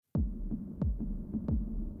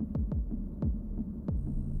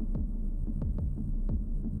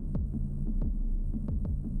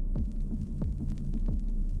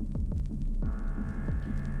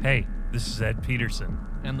Hey, this is Ed Peterson.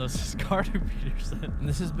 And this is Carter Peterson. And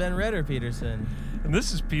this is Ben Redder Peterson. And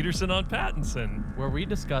this is Peterson on Pattinson. Where we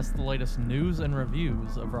discuss the latest news and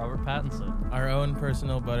reviews of Robert Pattinson. Our own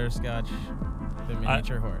personal butterscotch, the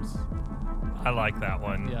miniature horse. I like that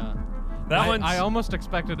one. Yeah. That one's... I almost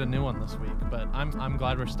expected a new one this week, but I'm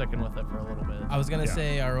glad we're sticking with it for a little bit. I was going to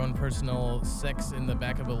say our own personal sex in the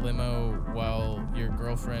back of a limo while your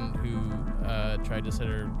girlfriend who tried to set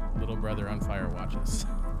her little brother on fire watches.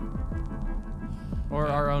 Or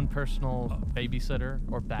our own personal babysitter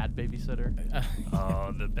or bad babysitter.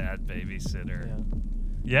 Oh, the bad babysitter.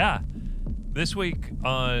 Yeah. Yeah. This week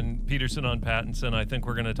on Peterson on Pattinson, I think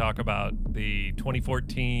we're going to talk about the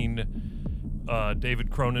 2014 David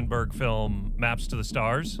Cronenberg film Maps to the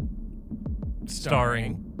Stars.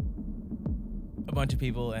 Starring a bunch of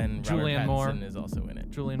people, and Julianne Robert Pattinson Moore is also in it.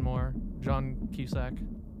 Julianne Moore, John Cusack,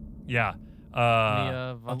 Yeah.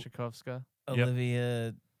 Mia Wasikowska.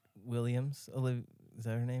 Olivia Williams. Is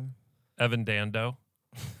that her name? Evan Dando.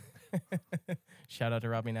 Shout out to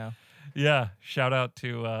Robbie now. Yeah. Shout out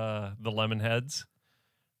to the Lemonheads,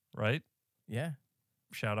 right? Yeah.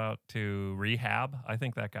 Shout out to Rehab. I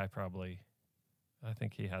think that guy I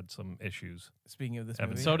think he had some issues. Speaking of this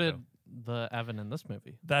Evan movie. So did the Evan in this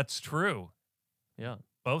movie. That's true. Yeah.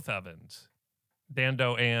 Both Evans.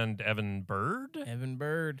 Dando and Evan Bird? Evan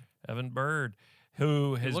Bird. Evan Bird,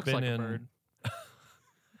 who He has looks been like a in bird.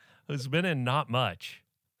 who's been in not much.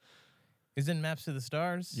 He's in Maps to the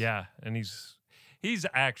Stars. Yeah, and he's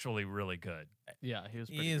actually really good. Yeah, he was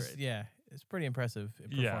pretty He is, great. yeah. It's pretty impressive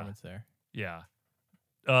performance there. Yeah.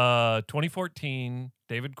 2014,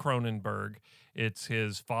 David Cronenberg. It's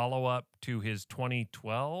his follow-up to his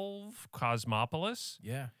 2012 Cosmopolis.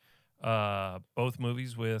 Yeah. Both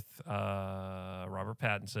movies with Robert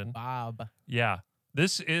Pattinson. Bob. Yeah.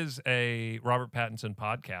 This is a Robert Pattinson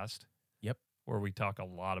podcast. Yep. Where we talk a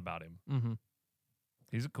lot about him. Mm-hmm.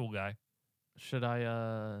 He's a cool guy. Should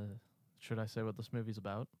I say what this movie's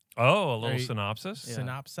about? Oh, a little synopsis? Yeah.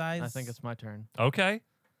 Synopsize? I think it's my turn. Okay.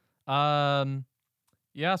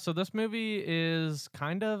 Yeah, so this movie is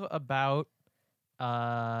kind of about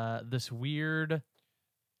this weird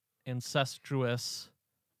incestuous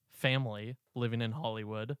family living in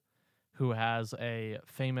Hollywood who has a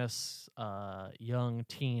famous young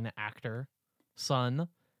teen actor son,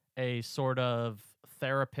 a sort of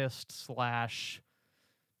therapist slash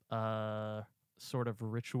sort of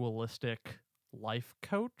ritualistic life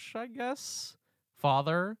coach, I guess,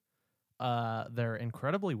 father. They're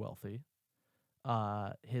incredibly wealthy.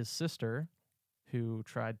 His sister, who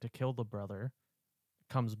tried to kill the brother,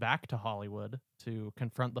 comes back to Hollywood to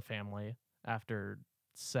confront the family after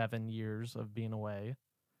 7 years of being away.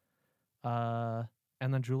 And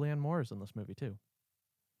then Julianne Moore is in this movie too.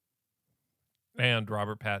 And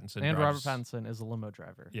Robert Pattinson. And Robert drives- Pattinson is a limo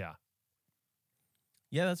driver. Yeah.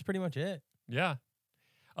 Yeah, that's pretty much it. Yeah.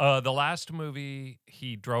 The last movie,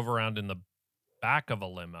 he drove around in the back of a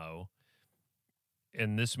limo.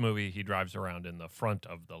 In this movie, he drives around in the front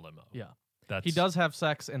of the limo. Yeah. That's, He does have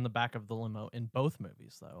sex in the back of the limo in both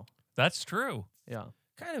movies, though. That's true. Yeah.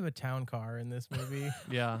 Kind of a town car in this movie.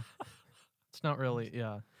 Yeah. It's not really,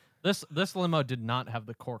 yeah. This limo did not have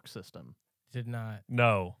the cork system. Did not.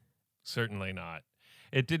 No, certainly not.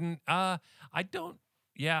 It didn't. I don't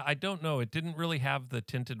know. It didn't really have the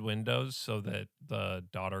tinted windows so that the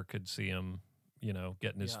daughter could see him,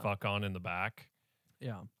 getting his Yeah. fuck on in the back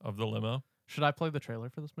Yeah. of the limo. Should I play the trailer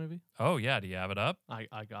for this movie? Oh, yeah. Do you have it up?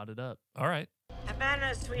 I got it up. All right.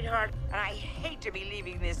 Havana, sweetheart, and I hate to be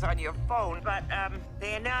leaving this on your phone, but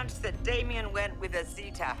they announced that Damien went with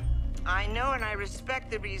Azita. I know and I respect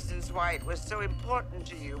the reasons why it was so important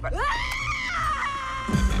to you, but...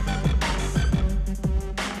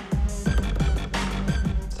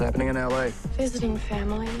 What's happening in LA? Visiting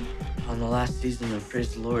family. On the last season of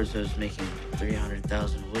Praise the Lords, I was making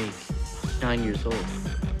 $300,000 a week. I was 9 years old.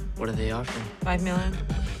 What are they offering? $5 million.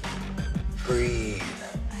 Breathe.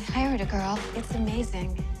 I hired a girl. It's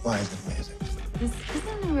amazing. Why is it amazing? This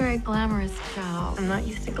isn't a very glamorous job. I'm not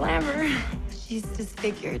used to glamour. She's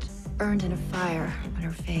disfigured, burned in a fire on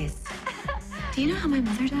her face. Do you know how my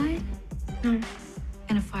mother died? No.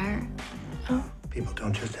 In a fire. Oh. People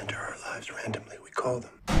don't just enter our lives randomly. We call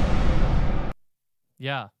them.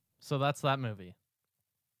 Yeah. So that's that movie.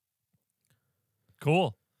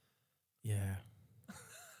 Cool. Yeah.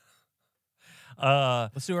 Uh,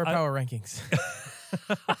 Let's do our power rankings.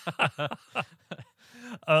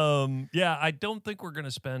 Yeah, I don't think we're going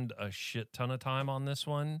to spend a shit ton of time on this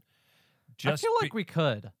one. I feel like we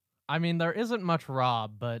could. I mean, there isn't much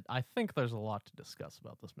Rob, but I think there's a lot to discuss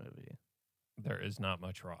about this movie. There is not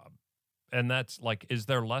much Rob. And that's like, is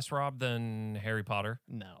there less Rob than Harry Potter?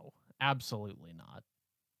 No, absolutely not.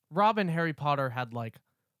 Rob and Harry Potter had like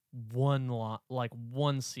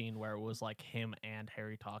one scene where it was like him and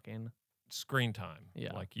Harry talking Screen time.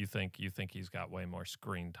 Yeah. Like you think he's got way more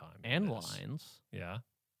screen time. in and this. lines. Yeah.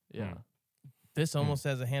 Yeah, This almost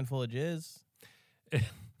has a handful of jizz.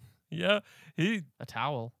 Yeah. a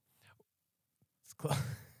towel. It's close.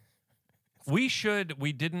 We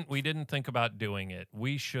didn't think about doing it.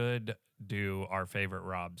 We should do our favorite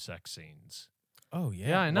Rob sex scenes. Oh Yeah,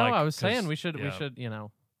 yeah. I know. like, I was 'cause- saying we should, yeah.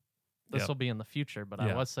 this Yep. will be in the future, but I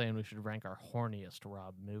Yeah. was saying we should rank our horniest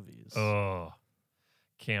Rob movies. Oh,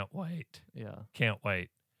 can't wait. Yeah. Can't wait.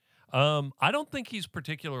 I don't think he's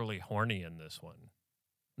particularly horny in this one.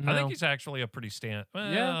 No. I think he's actually a pretty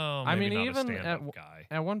well, I maybe mean, not a even stand-up guy.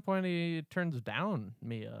 at one point he turns down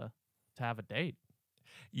Mia to have a date,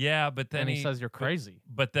 Yeah, but then and he says you're crazy.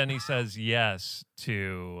 But then he says yes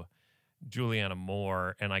to Julianne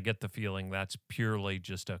Moore, and I get the feeling that's purely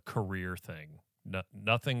just a career thing.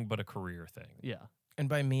 Nothing but a career thing. Yeah. And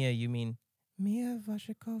by Mia, you mean Mia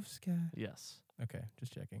Wasikowska. Yes. Okay,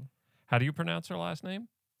 just checking. How do you pronounce her last name?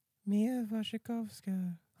 Mia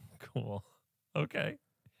Wasikowska. Cool. Okay.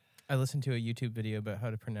 I listened to a YouTube video about how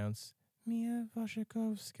to pronounce Mia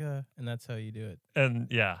Wasikowska, and that's how you do it. And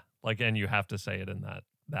yeah, and you have to say it in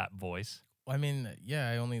that voice. I mean, yeah,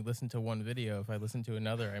 I only listened to one video. If I listen to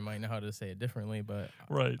another, I might know how to say it differently, but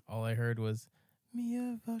Right. all I heard was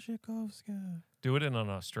Mia Wasikowska. Do it in an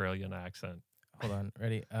Australian accent. Hold on,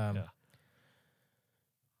 ready? Yeah.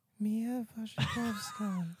 Mia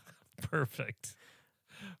Wasikowska. Perfect.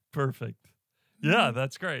 Yeah,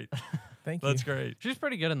 that's great. Thank you. That's great. She's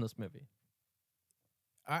pretty good in this movie.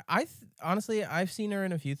 Honestly, I've seen her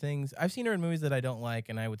in a few things. I've seen her in movies that I don't like,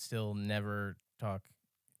 and I would still never talk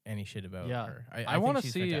any shit about Yeah. her. I think want to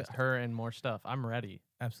she's see fantastic. her in more stuff. I'm ready.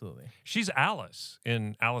 Absolutely. She's Alice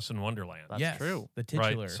in Alice in Wonderland. That's Yes, true. The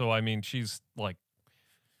titular. Right. So I mean, she's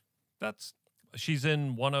she's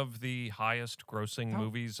in one of the highest grossing That-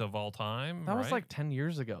 movies of all time. That was right? like 10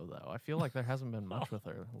 years ago, though. I feel like there hasn't been much with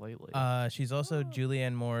her lately. She's also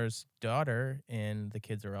Julianne Moore's daughter in The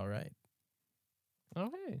Kids Are All Right. Oh,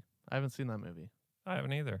 hey. I haven't seen that movie. I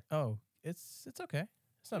haven't either. Oh, it's okay.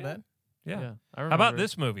 It's not Yeah. bad. Yeah. I How about remember.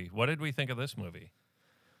 this movie? What did we think of this movie?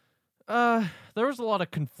 There was a lot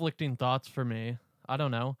of conflicting thoughts for me. I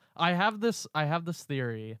don't know. I have this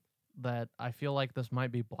theory that I feel like this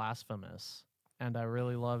might be blasphemous, and I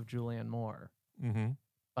really love Julianne Moore. Mm-hmm.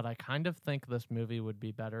 But I kind of think this movie would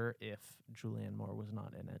be better if Julianne Moore was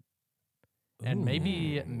not in it. And Ooh,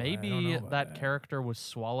 maybe I don't know about that character was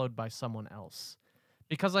swallowed by someone else.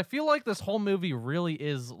 Because I feel like this whole movie really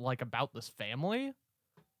is like about this family,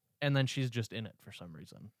 and then she's just in it for some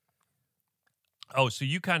reason. Oh, so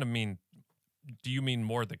you kind of mean? Do you mean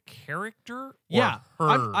more the character? Or Yeah.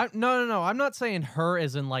 her. No. I'm not saying her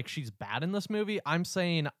as in like she's bad in this movie. I'm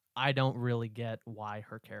saying I don't really get why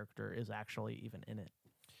her character is actually even in it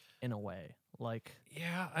in a way. Like,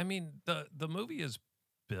 Yeah, I mean the movie is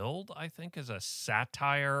billed, I think, as a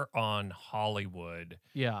satire on Hollywood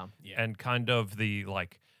yeah. and kind of the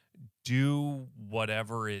do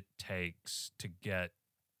whatever it takes to get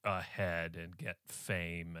ahead and get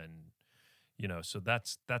fame, and so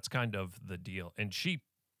that's kind of the deal, and she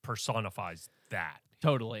personifies that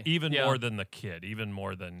Totally. even Yeah. more than the kid, even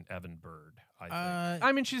more than Evan Bird, I think.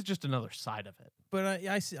 I mean, she's just another side of it. But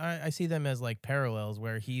I see them as like parallels,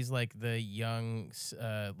 where he's like the young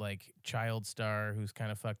like child star who's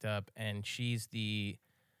kind of fucked up, and she's the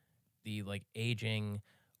like aging,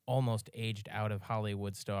 almost aged out of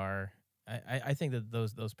Hollywood star. I think that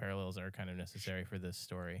those parallels are kind of necessary for this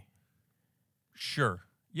story. Sure.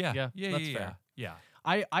 Yeah. Yeah, that's fair. Yeah.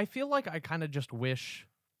 I feel like I kind of just wish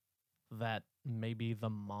that maybe the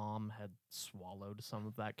mom had swallowed some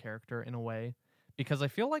of that character in a way, because I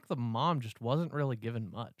feel like the mom just wasn't really given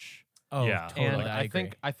much. Oh, Yeah. totally. And I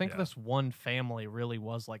agree. I think Yeah. this one family really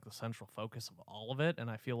was like the central focus of all of it, and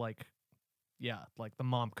I feel like like the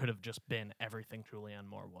mom could have just been everything Julianne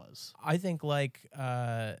Moore was. I think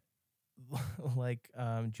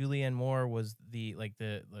Julianne Moore was the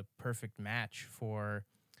perfect match for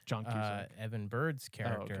John Cusack. Evan Bird's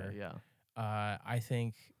character. Oh, okay, yeah. I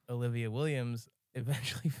think Olivia Williams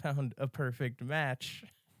eventually found a perfect match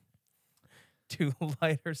to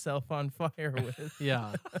light herself on fire with.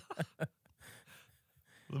 Yeah.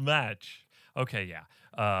 The match. Okay, yeah.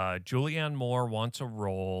 Julianne Moore wants a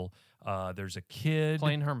role. There's a kid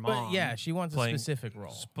Playing her mom. But yeah, she wants Playing- a specific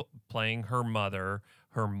role. playing her mother,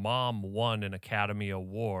 her mom won an Academy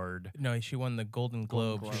Award. No, she won the Golden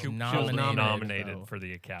Globe. Globe. She She was was nominated. nominated though. for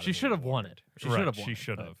the Academy. She should have won Award. it. She Right, should have won She it,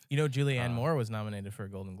 should but- have. You know, Julianne Uh, Moore was nominated for a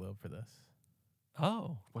Golden Globe for this.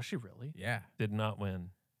 Oh, Was she really? Yeah, did not win.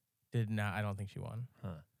 did not. I don't think she won.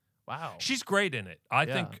 Wow. She's great in it. I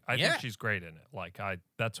Yeah. think. I Yeah. think she's great in it. Like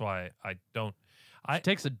that's why I don't. She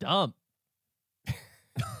takes a dump.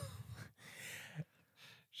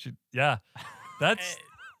 Yeah, that's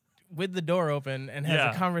With the door open and has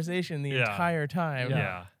Yeah. a conversation the Yeah. entire time.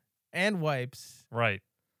 yeah. And wipes. Right.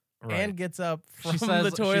 Right. And gets up from says- the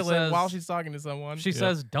she toilet says- while she's talking to someone. She Yeah.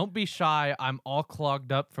 says, "Don't be shy. I'm all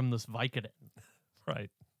clogged up from this Vicodin." right.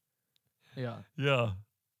 Yeah. Yeah.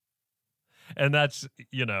 And that's,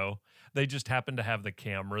 they just happen to have the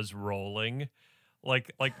cameras rolling.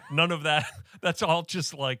 Like none of that. That's all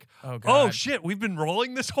just like, Oh, oh God. shit, we've been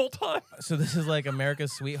rolling this whole time? So this is like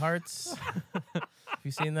America's Sweethearts. Have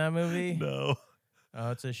you seen that movie? No.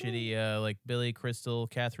 Oh, it's a shitty, like Billy Crystal,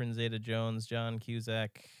 Catherine Zeta-Jones, John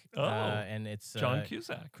Cusack. Oh. And it's John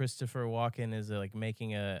Cusack. Christopher Walken is like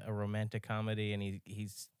making a romantic comedy, and he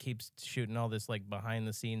keeps shooting all this like behind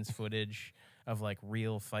the scenes footage of like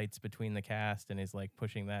real fights between the cast, and he's like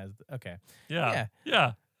pushing that. Okay, Yeah.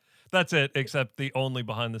 Yeah. That's it. Except the only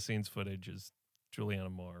behind the scenes footage is Juliana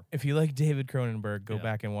Moore. if you like David Cronenberg, go Yeah.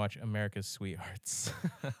 back and watch America's Sweethearts.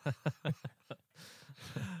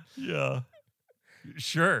 Yeah.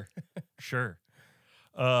 Sure. Sure.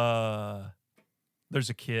 There's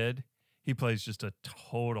a kid. He plays just a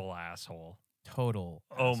total asshole. Total.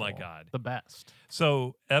 Oh my asshole. God. The best.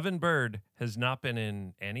 So Evan Bird has not been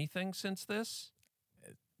in anything since this.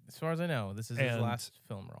 As far as I know, this is his And- last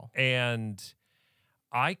film role. And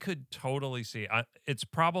I could totally see it's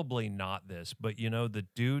probably not this, but the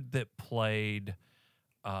dude that played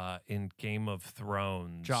in Game of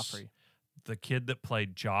Thrones, Joffrey. the kid that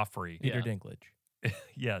played Joffrey. Peter Yeah. Dinklage.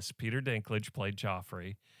 Yes, Peter Dinklage played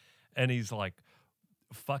Joffrey. And he's like,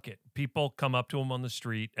 fuck it. People come up to him on the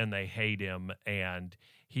street and they hate him. And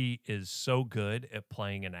he is so good at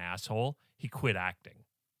playing an asshole, he quit acting.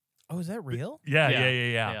 Oh, is that real? Yeah.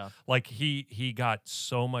 Yeah. Like he got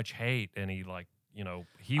so much hate and he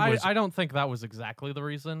he was, I don't think that was exactly the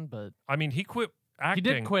reason, but I mean, he quit acting.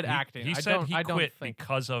 did quit acting. He I said don't- he I don't quit think-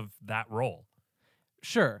 because of that role.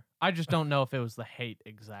 sure. I just don't know if it was the hate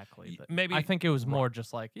exactly. But Maybe- I think it was right. more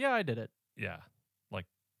just like, yeah, I did it. Yeah. Like,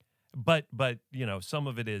 but some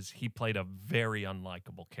of it is he played a very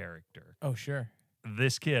unlikable character. Oh, sure.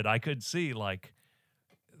 This kid, I could see like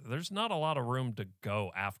there's not a lot of room to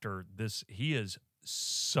go after this. He is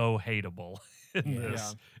so hateable in Yeah.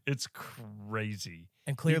 this. It's crazy.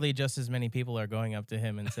 And clearly, just as many people are going up to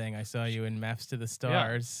him and saying, "I saw you in Maps to the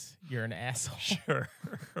Stars. You're an asshole." Sure.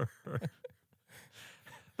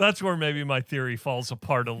 That's where maybe my theory falls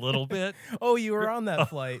apart a little bit. Oh, you were on that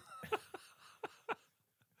flight.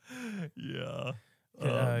 Yeah.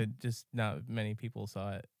 Just not many people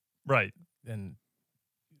saw it, Right. and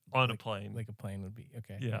On a plane. like a plane would be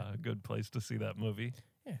okay. yeah, a good place to see that movie.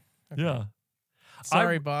 Yeah. Okay. Yeah.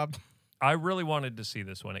 Sorry, Bob. I really wanted to see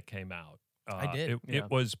this when it came out. I did. It, Yeah. it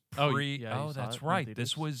was Oh, pre. yeah, you saw That's it in right. theaters?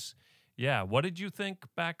 This was. Yeah. What did you think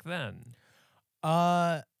back then?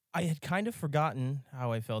 I had kind of forgotten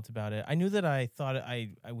how I felt about it. I knew that I thought I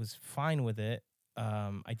was fine with it.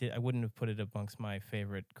 I wouldn't have put it amongst my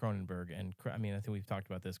favorite Cronenberg, and I mean, I think we've talked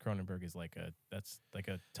about this. Cronenberg is that's like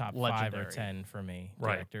a top 5 or Legendary. 10 for me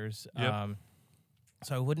Right. directors. Yep.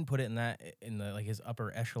 So I wouldn't put it in the like his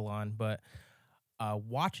upper echelon, but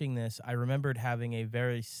watching this, I remembered having a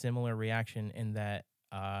very similar reaction in that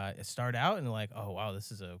it started out and like, oh wow,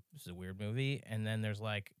 this is a weird movie, and then there's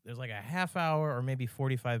like a half hour or maybe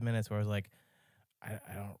 45 minutes where I was like, I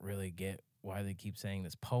don't really get why they keep saying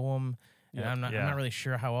this poem, and Yep. I'm not really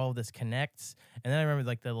sure how all of this connects. And then I remember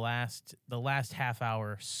like the last half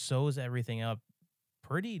hour sews everything up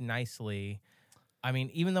pretty nicely. I mean,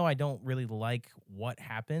 even though I don't really like what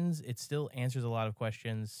happens, it still answers a lot of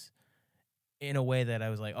questions in a way that I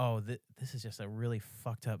was like, oh, this is just a really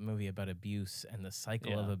fucked up movie about abuse and the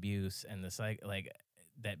cycle of Yeah. abuse and the like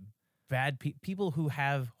that bad people who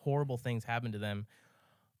have horrible things happen to them,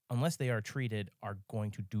 unless they are treated, are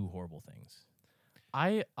going to do horrible things.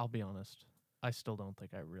 I'll be honest. I still don't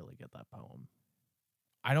think I really get that poem.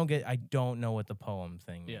 I don't know what the poem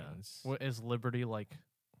thing means. Is liberty like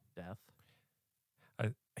death?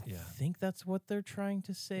 I Yeah. think that's what they're trying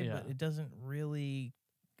to say, Yeah. but it doesn't really.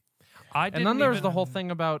 I And didn't then there's even- the whole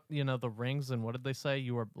thing about the rings and what did they say?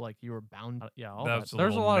 You were bound. Yeah, all That was that. a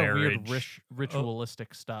There's a little lot of weird marriage.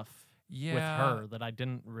 ritualistic stuff. Yeah. with her that I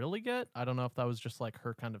didn't really get. I don't know if that was just like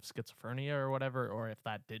her kind of schizophrenia or whatever, or if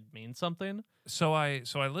that did mean something. So I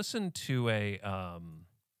listened to a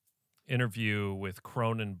interview with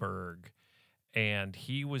Cronenberg, and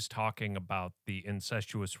he was talking about the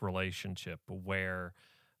incestuous relationship where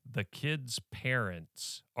the kid's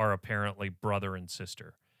parents are apparently brother and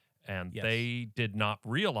sister, and Yes. they did not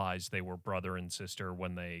realize they were brother and sister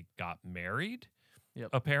when they got married. Yep.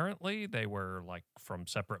 Apparently they were like from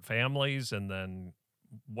separate families, and then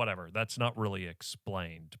whatever, that's not really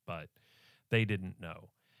explained, but they didn't know.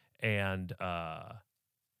 And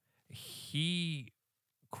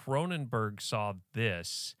Cronenberg saw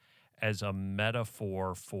this as a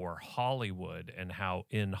metaphor for Hollywood, and how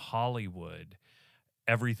in Hollywood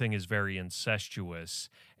everything is very incestuous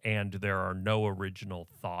and there are no original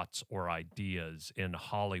thoughts or ideas in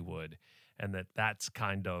Hollywood, and that's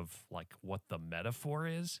kind of like what the metaphor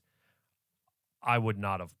is. I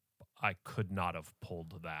could not have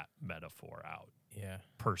pulled that metaphor out Yeah.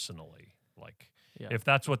 personally. Like, Yeah. if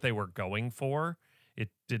that's what they were going for, it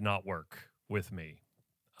did not work with me.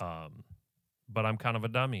 But I'm kind of a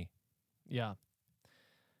dummy. Yeah.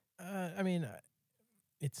 I mean,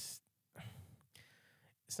 it's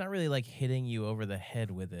not really like hitting you over the head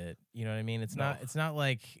with it. You know what I mean? It's No. not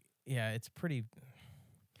like, yeah, it's pretty,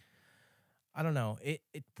 I don't know. It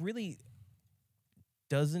really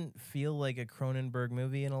doesn't feel like a Cronenberg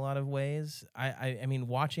movie in a lot of ways. I mean,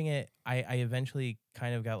 watching it, I eventually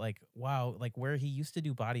kind of got like, wow, like where he used to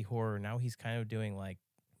do body horror, now he's kind of doing like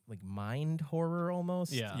mind horror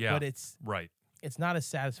almost. Yeah. Yeah. But it's not as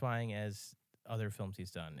satisfying as other films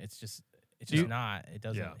he's done. It's just not. It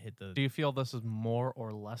doesn't Yeah. hit the. Do you feel this is more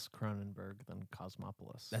or less Cronenberg than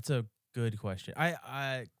Cosmopolis? That's a good question.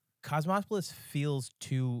 I Cosmopolis feels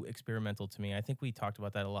too experimental to me. I think we talked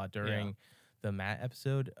about that a lot during the Matt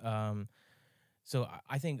episode. So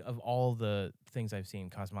I think of all the things I've seen,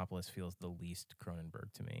 Cosmopolis feels the least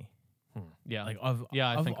Cronenberg to me. yeah. Like of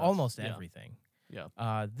I of think that's- almost yeah. everything.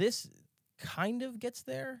 Yeah. This kind of gets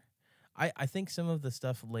there. I think some of the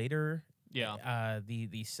stuff later. Yeah.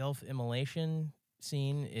 The self-immolation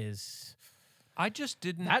scene is I just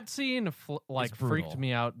didn't. That scene freaked brutal.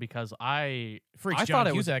 me out because I freaks I John thought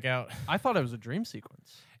it was Cusack out. I thought it was a dream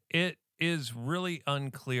sequence. It is really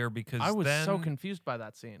unclear because I was then, so confused by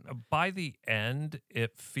that scene. by the end,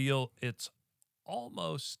 it's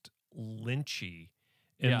almost lynchy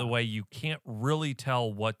in Yeah. the way you can't really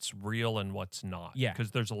tell what's real and what's not. Yeah.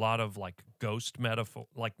 Because there's a lot of like ghost metaphor,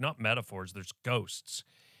 like not metaphors, there's ghosts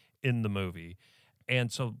in the movie.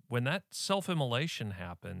 And so when that self-immolation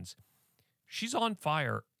happens, she's on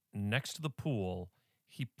fire next to the pool.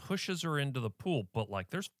 He pushes her into the pool, but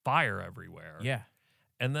like there's fire everywhere. Yeah.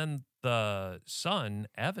 And then the son,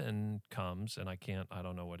 Evan, comes, and I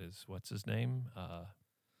don't know what's his name?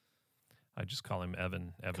 I just call him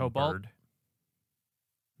Evan Cobalt? Bird.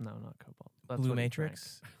 No, not Cobalt. That's Blue what he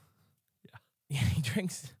Matrix. Yeah. Yeah, he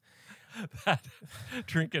drinks. That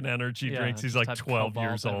drinking energy drank. drinks. He's just like had 12 Cobalt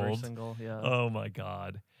years every old. single- yeah. Oh my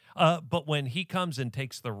God. But when he comes and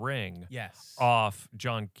takes the ring Yes. off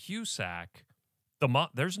John Cusack,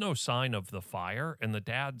 there's no sign of the fire, and the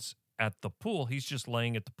dad's at the pool. He's just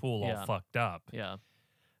laying at the pool Yeah. all fucked up. Yeah.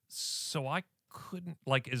 So I couldn't,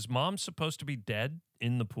 like, is mom supposed to be dead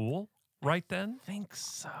in the pool right then? Think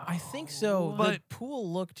so. I think so. But- the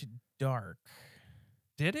pool looked dark.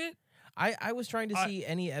 Did it? I was trying to see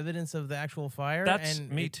any evidence of the actual fire. That's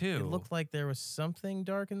and me it too. looked like there was something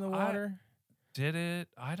dark in the water. Did it?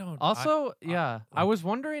 I don't. Also, I was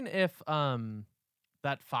wondering if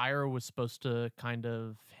that fire was supposed to kind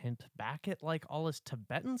of hint back at like all his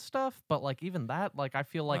Tibetan stuff, but like even that, like I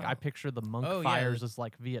feel like I picture the monk Oh, yeah. fires as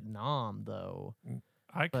like Vietnam though.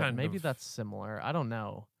 I But kind maybe of. that's similar. I don't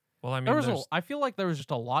know. Well, I mean, There was there's- I feel like there was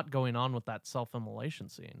just a lot going on with that self-immolation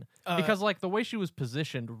scene Uh, because like the way she was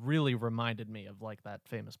positioned really reminded me of like that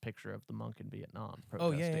famous picture of the monk in Vietnam.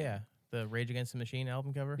 Oh yeah, yeah, protesting. yeah. The Rage Against the Machine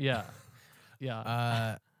album cover. Yeah.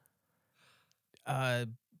 Yeah.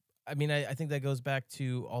 I mean, I think that goes back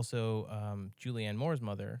to also Julianne Moore's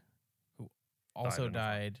mother, who also in the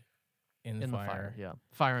fire. died in the in fire. the fire. Yeah.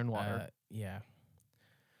 Fire and water. Yeah.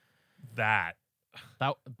 that.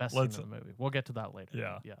 That best scene let's- in the movie. We'll get to that later.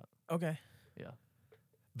 Yeah. Yeah. Okay.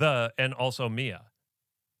 And also Mia,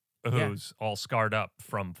 Yeah. who's all scarred up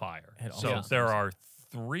from fire. And So also- there are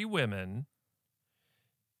three women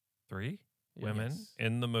Yes.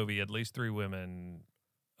 in the movie, at least three women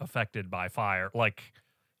affected by fire, like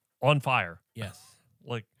on fire. Yes.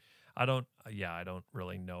 Like, I don't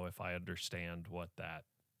really know if I understand what that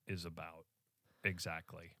is about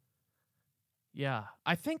exactly. Yeah.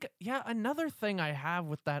 I think, another thing I have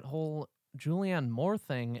with that whole Julianne Moore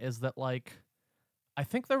thing is that, like, I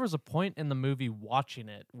think there was a point in the movie watching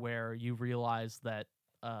it where you realize that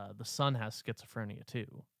the son has schizophrenia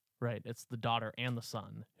too, right? It's the daughter and the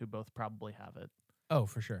son who both probably have it, Oh,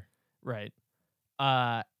 for sure. right?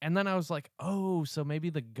 And then I was like, oh, so maybe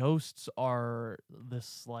the ghosts are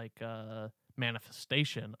this, like,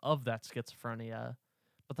 manifestation of that schizophrenia.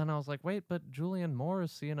 But then I was like, wait, but Julianne Moore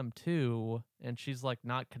is seeing them too, and she's like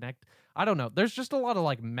not connect. I don't know. There's just a lot of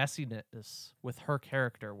like messiness with her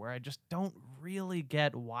character where I just don't really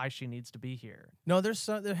get why she needs to be here. No, there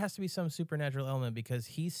has to be some supernatural element because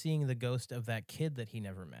he's seeing the ghost of that kid that he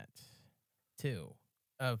never met, too.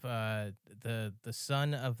 Of the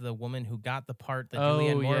son of the woman who got the part that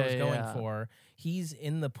Julianne Moore was going for. He's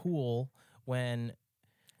in the pool when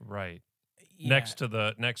Right. yeah, Next to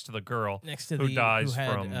the girl next to who the dies who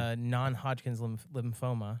had from non-Hodgkin's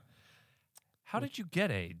lymphoma. How did you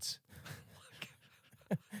get AIDS?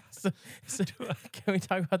 So can we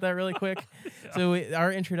talk about that really quick? So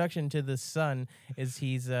our introduction to the son is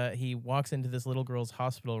he walks into this little girl's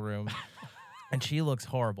hospital room, and she looks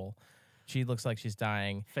horrible. She looks like she's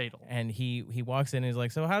dying. Fatal. And he walks in and he's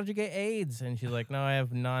like, so how did you get AIDS? And she's like, no, I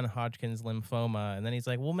have non-Hodgkin's lymphoma. And then he's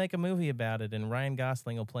like, we'll make a movie about it, and Ryan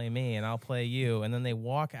Gosling will play me, and I'll play you. And then they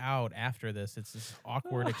walk out after this. It's this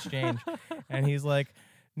awkward exchange. And he's like,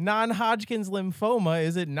 non-Hodgkin's lymphoma,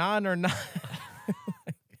 is it non or not?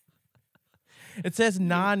 It says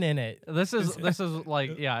non in it. This is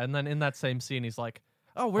like, yeah, and then in that same scene he's like,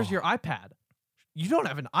 oh, where's your iPad? You don't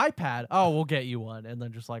have an iPad? Oh, we'll get you one. And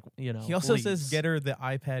then just like, you know, He also says, leaves. get her the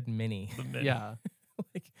iPad mini. Yeah.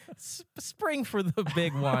 Like, spring for the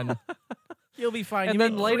big one. You'll be fine. And You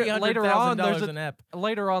then make later on, there's $300,000 an ep.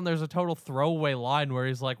 Later on, there's a total throwaway line where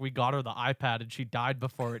he's like, we got her the iPad and she died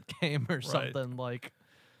before it came or something. Like,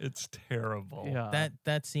 It's terrible. yeah.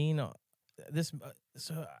 That scene,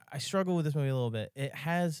 so I struggle with this movie a little bit. It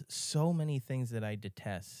has so many things that I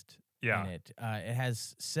detest Yeah. in it. It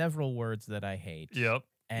has several words that I hate. Yep.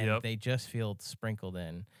 And Yep. they just feel sprinkled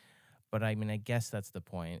in. But I mean, I guess that's the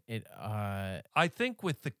point. I think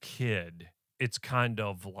with the kid, it's kind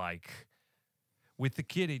of like with the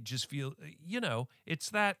kid, it just feels, it's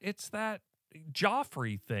that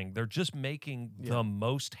Joffrey thing. They're just making the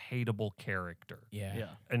most hateable character. Yeah. Yeah.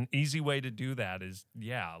 An easy way to do that is,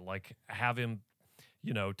 like have him,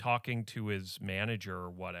 talking to his manager or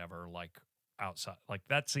whatever, like outside. Like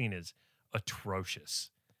that scene is atrocious.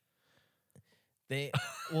 He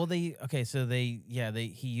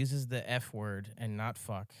uses the F word and not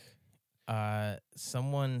fuck.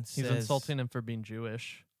 Someone He's says insulting him for being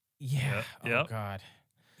Jewish. Yeah. Yep. Oh God.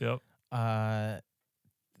 Yep.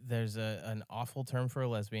 There's an awful term for a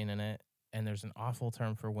lesbian in it, and there's an awful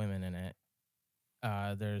term for women in it.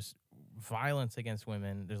 There's violence against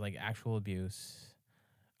women. There's like actual abuse.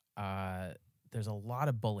 There's a lot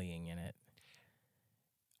of bullying in it.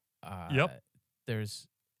 Yep. There's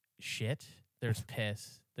shit. There's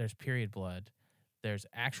piss. There's period blood. There's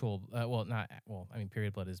actual.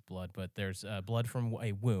 Period blood is blood, but there's blood from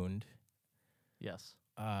a wound. Yes.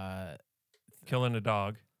 Killing a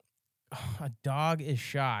dog. A dog is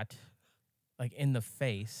shot, like in the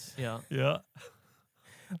face. Yeah. Yeah.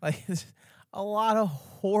 Like a lot of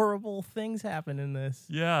horrible things happen in this.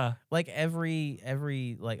 Yeah. Like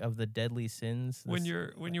every like of the deadly sins. When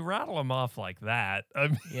you rattle them off like that, I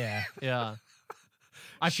mean, yeah. Yeah.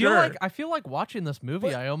 I Sure. feel like watching this movie,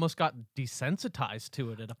 But- I almost got desensitized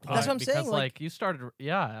to it at a point. That's what I'm because, saying, like, you started,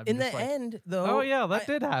 I'm In the just like, end, though, oh yeah, that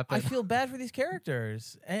did happen. I feel bad for these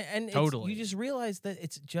characters, and Totally. you just realize that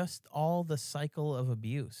it's just all the cycle of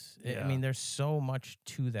abuse. I Yeah. mean, there's so much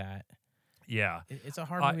to that. yeah. It's a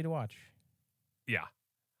hard I- movie to watch. Yeah.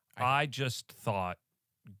 I just thought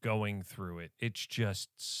going through it, it's just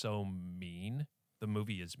so mean. The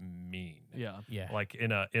movie is mean. yeah. Yeah. Like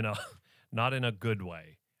in a not in a good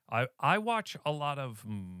way. I watch a lot of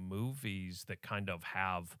movies that kind of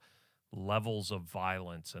have levels of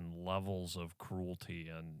violence and levels of cruelty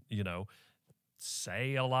and,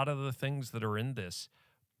 say a lot of the things that are in this.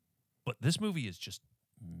 But this movie is just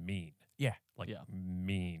mean. Yeah. Like Yeah.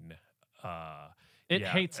 mean. It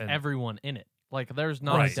Yeah, hates and- everyone in it. Like, there's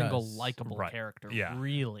not a Right. single Does. likable Right. character, Yeah.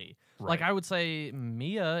 really. Right. Like, I would say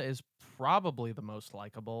Mia is probably the most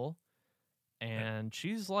likable. And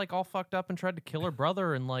she's, like, all fucked up and tried to kill her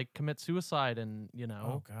brother and, like, commit suicide and,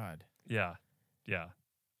 Oh God. Yeah. Yeah.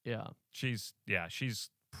 yeah. She's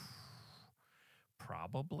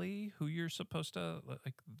probably who you're supposed to,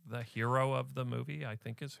 like, the hero of the movie, I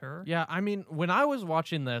think is her. Yeah, I mean, when I was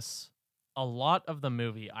watching this, a lot of the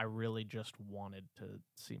movie, I really just wanted to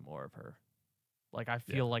see more of her. Like I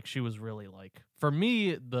feel like she was really like, for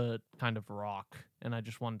me, the kind of rock, and I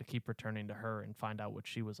just wanted to keep returning to her and find out what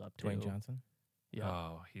she was up to. Dwayne Johnson. Yeah.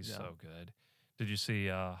 Oh, he's Yeah. so good. Did you see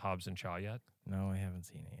Hobbs and Shaw yet? No, I haven't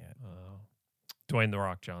seen it yet. Dwayne The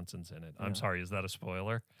Rock Johnson's in it. I'm Yeah. sorry, is that a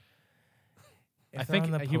spoiler? If I they're think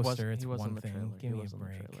on the he was. poster, it's He was one in the thing. trailer. Give he me was a in the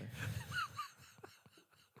break. trailer.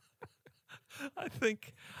 I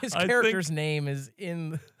think His I character's name is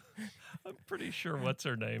in. I'm pretty sure what's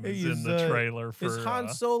her name is He's, in the trailer for Is Han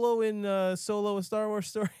Solo in Solo: A Star Wars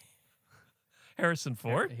Story? Harrison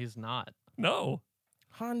Ford. He's not. No,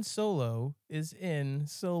 Han Solo is in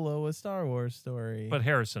Solo: A Star Wars Story. but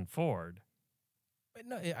Harrison Ford. But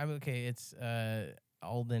no, I'm okay. It's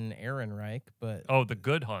Alden Ehrenreich, but Oh, the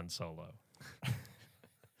good Han Solo.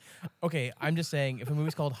 okay. I'm just saying, if a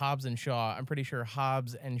movie's called Hobbs and Shaw, I'm pretty sure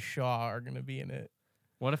Hobbs and Shaw are going to be in it.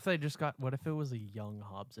 What if they just got? What if it was a young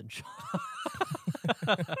Hobbs and Shaw?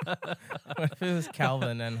 What if it was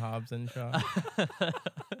Calvin and Hobbs and Shaw?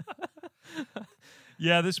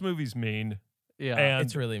 Yeah, this movie's mean. Yeah, And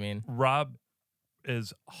It's really mean. Rob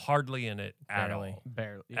is hardly in it at Barely. all.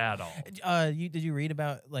 barely. Yeah. At all. Did you read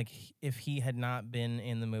about like if he had not been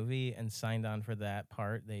in the movie and signed on for that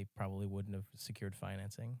part, they probably wouldn't have secured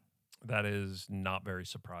financing? That is not very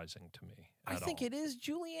surprising to me. I at think all. it is.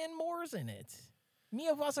 Julianne Moore's in it.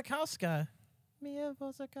 Mia Wasikowska.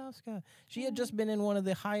 She had just been in one of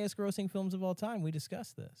the highest grossing films of all time. We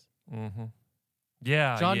discussed this. Mm-hmm.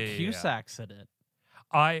 Yeah, John yeah, yeah, yeah. Cusack's in it.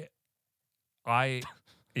 I,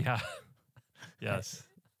 yeah, yes,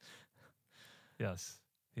 yes,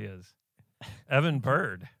 he is. Evan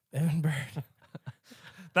Bird. Evan Bird.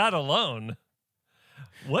 That alone,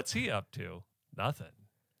 what's he up to? Nothing.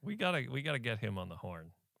 We gotta get him on the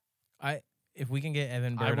horn. If we can get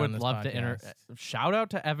Evan Bird I on would this love podcast, to shout out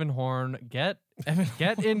to Evan Horn. Get in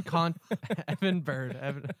Evan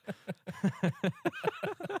Bird.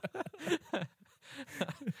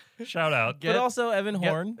 Shout out. but also Evan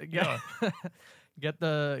Horn. Get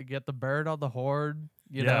the bird on the horn.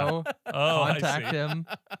 You Yeah. know, Oh, I contact see. him.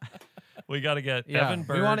 We got to get Yeah, Evan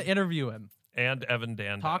Bird we want to interview him. and Evan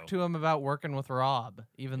Dando. Talk to him about working with Rob,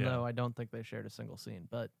 even Yeah. though I don't think they shared a single scene.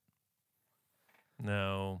 But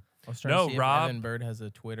No. I was trying No, to see Rob- if Evan Bird has a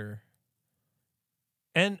Twitter.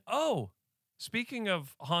 And speaking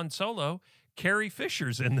of Han Solo, Carrie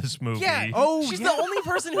Fisher's in this movie. she's the only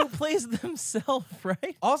person who plays themselves,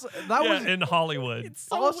 right? also, that Yeah, was in Hollywood. It's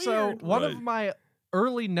so also weird. one Right. of my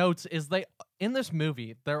early notes is in this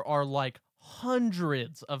movie there are like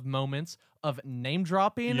hundreds of moments of name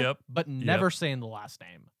dropping, Yep. but never saying the last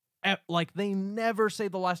name. Like they never say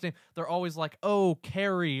the last name. They're always like, "Oh,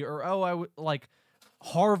 Carrie," or "Oh, like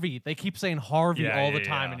Harvey." They keep saying Harvey Yeah, all the yeah,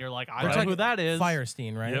 time, yeah. and you're like, "I Right. know who that is."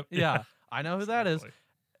 Firestein, right? Yep. Yeah, I know who that is. Exactly.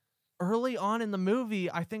 Early on in the movie,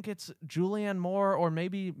 I think it's Julianne Moore or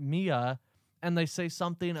maybe Mia, and they say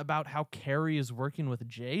something about how Carrie is working with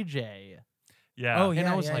JJ. Yeah. Oh, And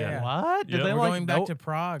I was yeah, like, yeah. what? Did Yeah. they We're like going know, back to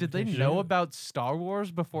Prague. Did they to know shoot. about Star Wars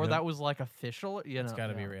before Yep. that was like official? You know, It's got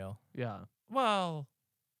to be yeah. real. Yeah. Well,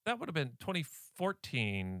 that would have been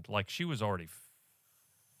 2014. Like she was already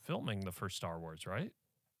filming the first Star Wars, right?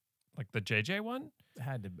 Like the JJ one?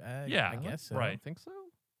 Had to. Yeah, I guess so. right. I think so.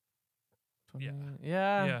 Yeah. 20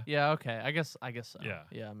 Yeah. Yeah. Okay. I guess so. Yeah.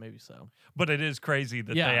 Yeah. Maybe so. But it is crazy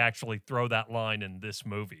that Yeah. they actually throw that line in this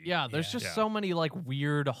movie. Yeah. There's Yeah. just Yeah. so many like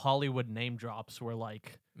weird Hollywood name drops where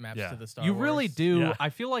like Maps Yeah. to the Star you Wars. really do. Yeah. I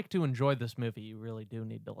feel like to enjoy this movie, you really do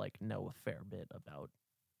need to like know a fair bit about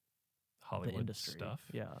Hollywood the industry. stuff.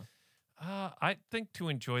 Yeah. I think to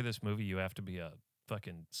enjoy this movie, you have to be a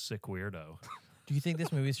fucking sick weirdo. Do you think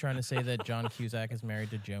this movie's trying to say that John Cusack is married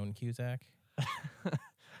to Joan Cusack?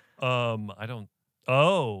 I don't.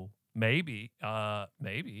 Oh, maybe.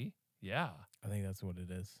 Maybe. Yeah. I think that's what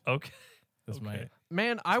it is. Okay. That's Okay.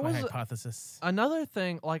 Man, my I was hypothesis. another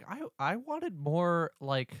thing. Like I wanted more.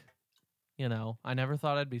 Like, you know, I never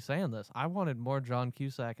thought I'd be saying this. I wanted more John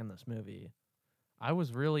Cusack in this movie. I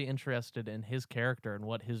was really interested in his character and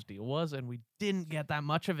what his deal was, and we didn't get that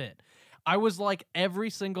much of it. I was like,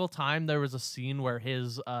 every single time there was a scene where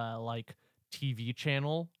his like TV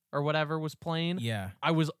channel or whatever was playing, Yeah.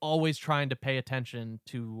 I was always trying to pay attention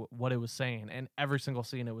to what it was saying, and every single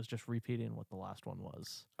scene it was just repeating what the last one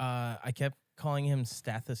was. I kept calling him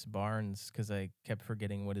Stathis Barnes because I kept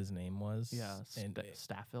forgetting what his name was. Yeah, and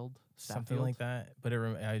Staffield, something like that. But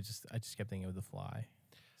I just kept thinking of The Fly.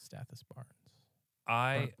 Stathis Barnes.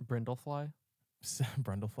 Brindlefly,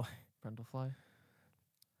 Brundlefly. Brindlefly.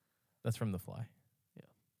 That's from The Fly.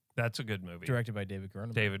 That's a good movie. Directed by David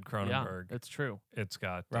Cronenberg. David Yeah, Cronenberg. it's true. It's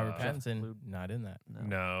got Robert Jeff Pattinson, Goldblum. not in that.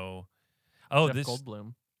 No. Oh, Jeff this.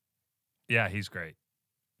 Goldblum. Yeah, he's great.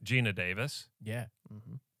 Gina Davis. Yeah.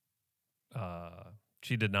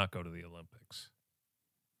 She did not go to the Olympics,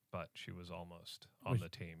 but she was almost on Was- the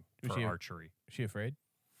team was for she a- archery. Is she afraid?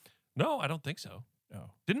 No, I don't think so.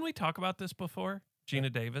 Oh. Didn't we talk about this before? Gina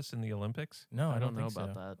Davis in the Olympics? No, I don't know think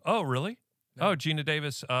about so. that. Oh, really? No. Oh, Gina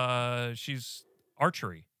Davis, she's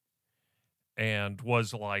archery and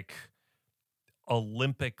was like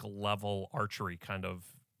Olympic level archery kind of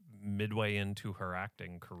midway into her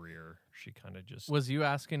acting career. She kind of just Was you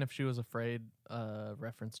asking if she was afraid?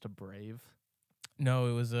 Reference to Brave. No,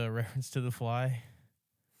 it was a reference to The Fly.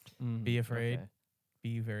 Be afraid. Okay.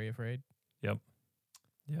 Be very afraid. Yep.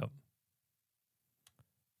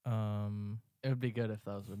 It would be good if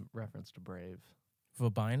that was a reference to Brave.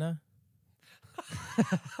 Vabina?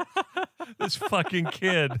 This fucking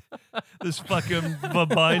kid. This fucking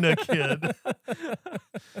Vabina kid.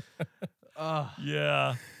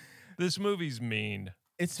 Yeah. This movie's mean.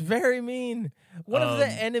 It's very mean. One of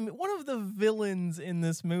the villains in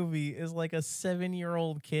this movie is like a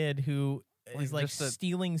 7-year-old kid who is like just a-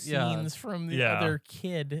 stealing yeah. scenes from the Yeah. other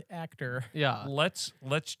kid actor. Yeah. Let's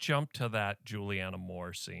jump to that Juliana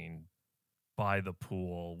Moore scene by the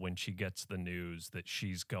pool when she gets the news that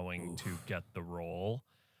she's going to get the role.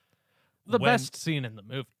 The When best scene in the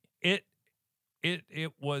movie.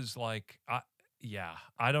 it was like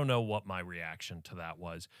I don't know what my reaction to that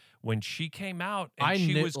was when she came out and I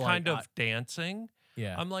she knew- was like, kind of dancing.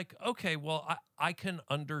 Yeah. I'm like, okay, well, I can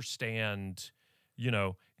understand,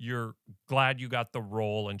 you're glad you got the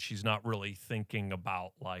role and she's not really thinking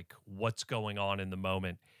about like what's going on in the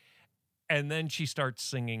moment. And then she starts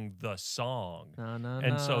singing the song.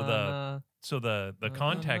 And so the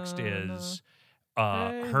context is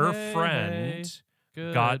her friend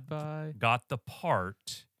Goodbye. got the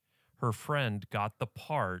part. Her friend got the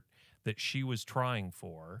part that she was trying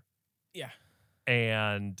for. Yeah.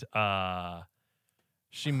 And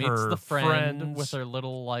She meets her the friend friend's with her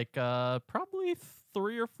little, like, probably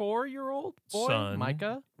 3 or 4-year-old boy, son,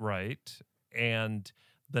 Micah. right? And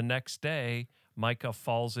the next day, Micah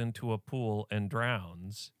falls into a pool and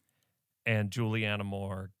drowns, and Juliana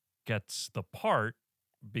Moore gets the part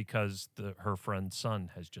because her friend's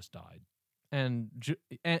son has just died. And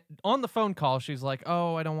on the phone call, she's like,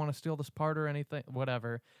 "Oh, I don't want to steal this part or anything,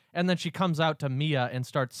 whatever." And then she comes out to Mia and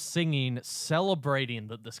starts singing, celebrating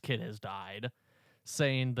that this kid has died,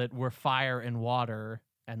 saying that we're fire and water,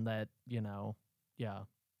 and that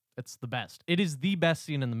it's the best. It is the best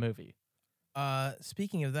scene in the movie.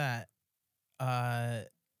 Speaking of that, I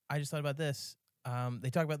just thought about this. They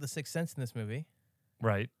talk about The Sixth Sense in this movie.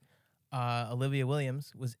 Right. Olivia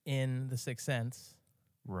Williams was in The Sixth Sense.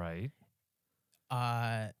 Right.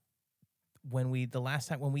 When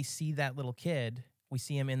we see that little kid, we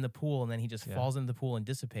see him in the pool and then he just falls into the pool and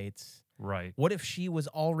dissipates. Right. What if she was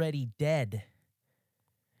already dead?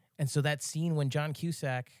 And so that scene when John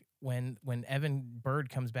Cusack, when Evan Bird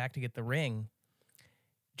comes back to get the ring,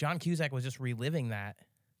 John Cusack was just reliving that.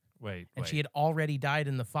 Wait. And she had already died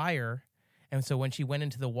in the fire. And so when she went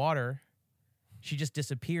into the water, she just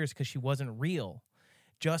disappears because she wasn't real.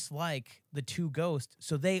 Just like the two ghosts.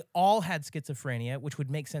 So they all had schizophrenia, which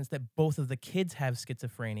would make sense that both of the kids have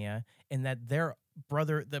schizophrenia and that the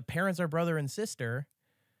parents are brother and sister.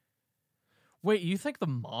 Wait, you think the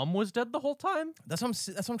mom was dead the whole time? That's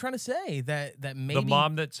what I'm trying to say. That maybe the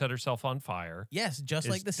mom that set herself on fire. Yes, just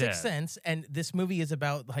is like The Sixth dead. Sense. And this movie is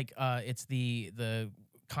about like it's the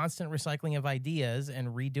constant recycling of ideas and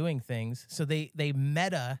redoing things. So they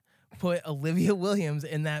meta put Olivia Williams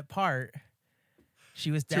in that part. She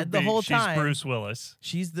was dead the whole time. She's Bruce Willis.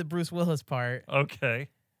 She's the Bruce Willis part. Okay.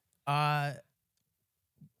 I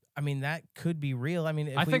mean, that could be real. I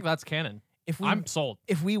mean, I think that's canon. I'm sold.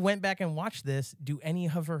 If we went back and watched this, do any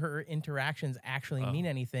of her interactions actually mean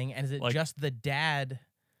anything? And is it Like- just the dad?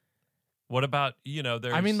 What about, there's...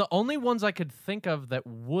 I mean, the only ones I could think of that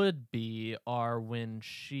would be are when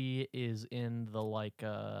she is in the like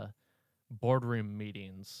boardroom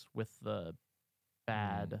meetings with the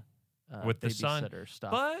bad with the son babysitter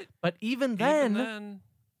stuff. But even even then, then,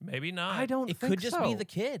 maybe not. I don't It think could just be so. the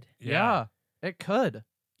kid. Yeah, it could.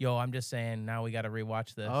 Yo, I'm just saying. Now we got to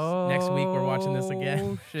rewatch this. Next week we're watching this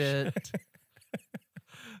again. Oh shit!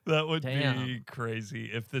 That would be Damn. crazy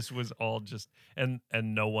if this was all just and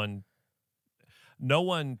no one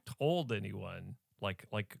told anyone like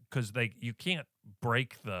because you can't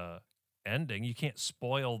break the ending, you can't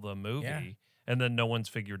spoil the movie, Yeah. and then no one's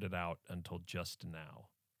figured it out until just now.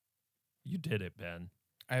 You did it, Ben.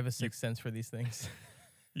 I have a sixth sense for these things.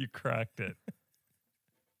 You cracked it.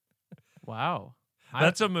 Wow,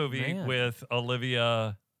 That's a movie man. with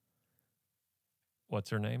Olivia.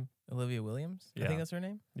 What's her name? Olivia Williams. I Yeah. think that's her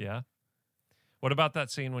name. Yeah. What about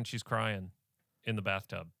that scene when she's crying in the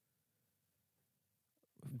bathtub?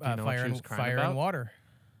 Do you know what she was crying fire about? and water.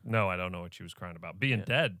 No, I don't know what she was crying about. Being Yeah.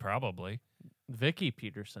 dead, probably. Vicky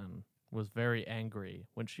Peterson was very angry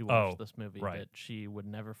when she watched Oh, this movie right. that she would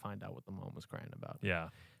never find out what the mom was crying about. Yeah.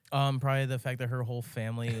 Probably the fact that her whole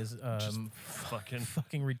family is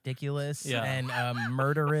fucking ridiculous Yeah. and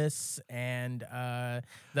murderous, and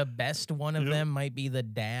the best one of Yep. them might be the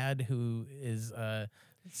dad who is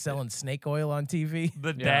selling snake oil on TV.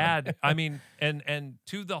 The Yeah. dad, I mean, and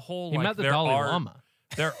to the whole, He like, met the there Dalai are Lama.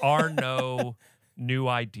 there are no new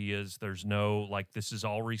ideas. There's no, like, this is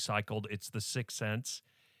all recycled. It's The Sixth Sense.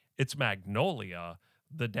 It's Magnolia.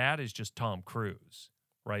 The dad is just Tom Cruise,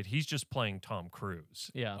 right? He's just playing Tom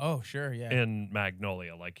Cruise Yeah. Oh, sure, yeah. in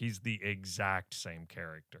Magnolia. Like, he's the exact same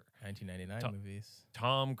character. 1999 Tom- movies.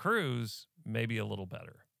 Tom Cruise, maybe a little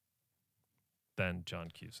better than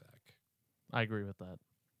John Cusack. I agree with that.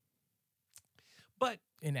 But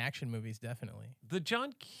In action movies, definitely. the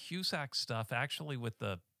John Cusack stuff, actually, with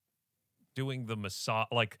the doing the massage,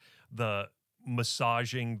 like the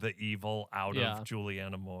massaging the evil out Yeah. of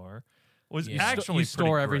Juliana Moore, was Yeah. actually you store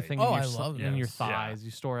pretty great. everything Oh, in, I your, love in your those. Yeah. thighs.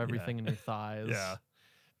 You store everything in your thighs. Yeah,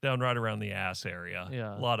 down right around the ass area.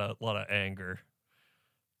 Yeah. a lot of anger.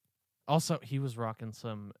 Also, he was rocking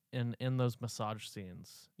some in those massage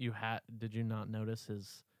scenes. Did you not notice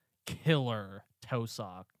his killer toe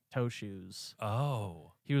shoes?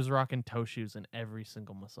 Oh, He was rocking toe shoes in every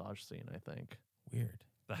single massage scene, I think. Weird.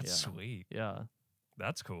 that's Yeah. sweet. Yeah.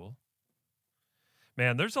 That's cool.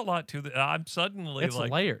 Man, there's a lot to the. I'm suddenly It's like,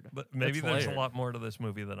 layered. but maybe It's there's layered. a lot more to this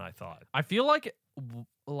movie than I thought. I feel like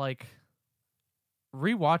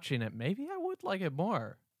rewatching it, maybe I would like it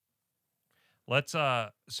more. Let's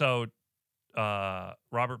Robert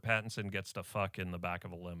Pattinson gets to fuck in the back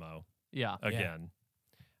of a limo Yeah. again.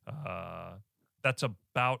 That's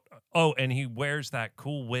about. Oh, and he wears that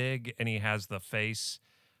cool wig, and he has the face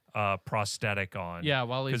prosthetic on. Yeah,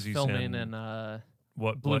 while 'cause he's he's filming in in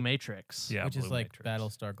what Blue what- Matrix. Yeah, Which is Blue like Matrix.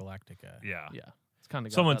 Battlestar Galactica. Yeah. Yeah. It's kind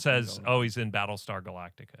of Someone says, "Oh, he's in Battlestar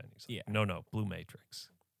Galactica," and he's like, Yeah. "No, Blue Matrix."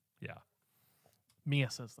 Yeah. Mia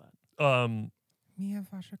says that. Mia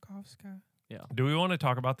Wasikowska. Do we want to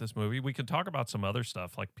talk about this movie? We could talk about some other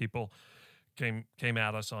stuff. Like, people came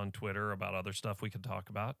at us on Twitter about other stuff we could talk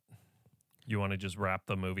about. You want to just wrap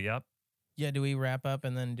the movie up? Yeah, do we wrap up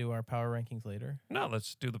and then do our power rankings later? No,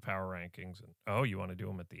 let's do the power rankings. And you want to do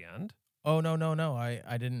them at the end? Oh, no.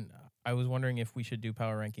 I didn't. I was wondering if we should do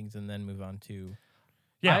power rankings and then move on to.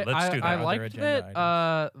 Yeah, I, let's do that. I Other liked agenda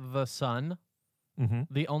that the son,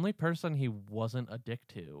 Mm-hmm. the only person he wasn't a dick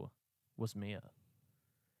to was Mia.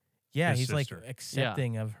 Yeah, His he's sister. like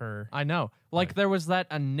accepting of her. I know. Like Right. there was that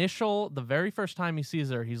the very first time he sees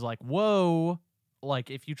her, he's like, "Whoa, like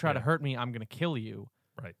if you try to Yeah. hurt me, I'm going to kill you."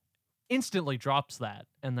 Right. Instantly drops that.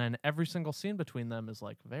 And then every single scene between them is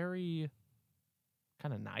like very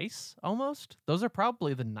kind of nice almost. Those are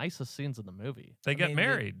probably the nicest scenes in the movie. They I get mean,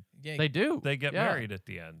 married. Yeah, They do. They get Yeah. married at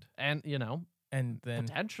the end. And, and then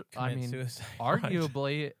potential commit suicide.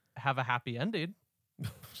 arguably have a happy ending.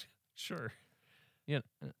 Sure.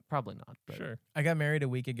 Probably not. But Sure. I got married a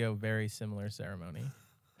week ago. Very similar ceremony.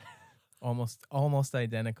 almost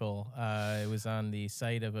identical. It was on the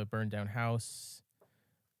site of a burned down house.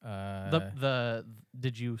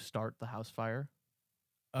 Did you start the house fire?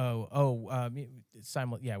 Yeah,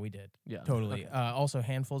 we did. Yeah. Totally. Okay. Also,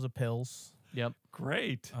 handfuls of pills. Yep.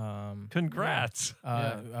 Great. Um, Congrats.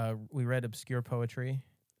 we read obscure poetry.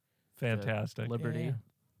 Fantastic. Liberty. Yeah.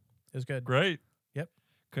 It was good. Great. Yep.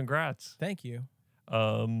 Congrats. Thank you.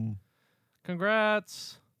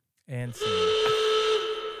 Congrats. And scene.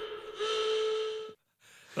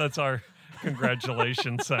 That's our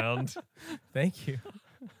congratulations sound. Thank you.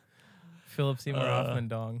 Philip Seymour Hoffman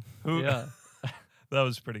dong. Who- Yeah. That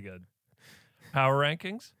was pretty good. Power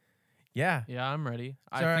rankings? Yeah. Yeah, I'm ready.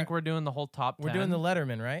 So I think we're doing the whole top 10. We're doing the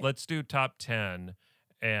Letterman, right? Let's do top 10.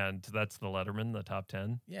 And that's the Letterman, the top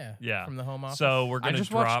 10. Yeah. Yeah. From the home office. So we're I going to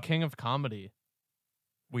just watched drop. King of Comedy.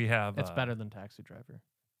 We have. It's better than Taxi Driver.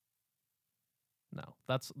 No,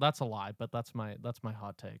 that's a lie, but that's my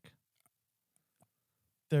hot take.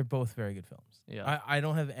 They're both very good films. Yeah. I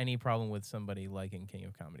don't have any problem with somebody liking King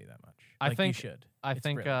of Comedy that much. I Like, think- you should. I It's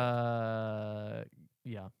think really good.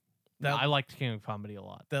 yeah. That- I liked King of Comedy a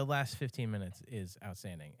lot. The last 15 minutes is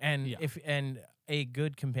outstanding, and Yeah. and a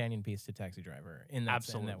good companion piece to Taxi Driver in that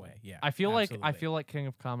Absolutely. way. Yeah, I feel absolutely. like King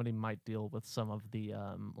of Comedy might deal with some of the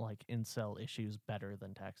like incel issues better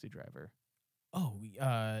than Taxi Driver. Oh,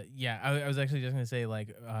 yeah. I was actually just gonna say like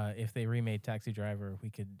if they remade Taxi Driver, we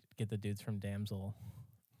could get the dudes from Damsel.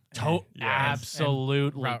 Yes.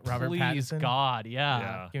 Absolutely. Robert Please, Pattinson? God, yeah.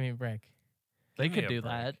 Yeah. Give me a break. They Give me could a do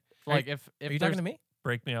break. that. Are Like you- if Are you talking there's- to me?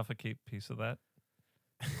 Break me off a piece of that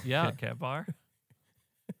Yeah. Kit Kat bar.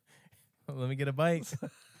 Let me get a bite.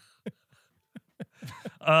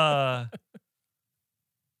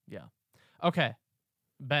 Yeah. Okay.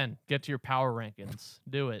 Ben, get to your power rankings.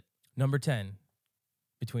 Do it. Number 10,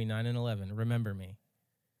 between 9 and 11, Remember Me.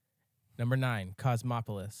 Number 9,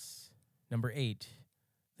 Cosmopolis. Number 8,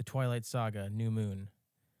 The Twilight Saga, New Moon.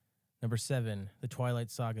 Number 7, The Twilight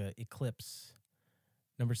Saga, Eclipse.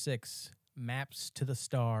 Number 6, Maps to the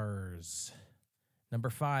Stars. Number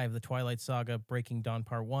 5, The Twilight Saga, Breaking Dawn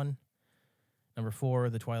Part 1. Number 4,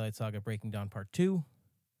 The Twilight Saga, Breaking Dawn Part 2.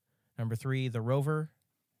 Number 3, The Rover.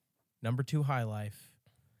 Number 2, High Life.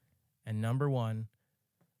 And number 1,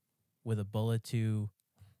 with a bullet to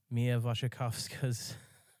Mia Wasikowska's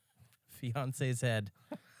fiance's head,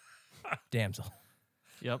 Damsel.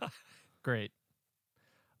 Yep. Great.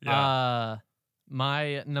 Yeah.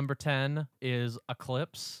 My number 10 is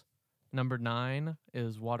Eclipse. Number 9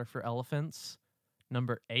 is Water for Elephants.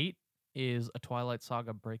 Number 8 is A Twilight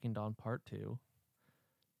Saga Breaking Dawn Part 2.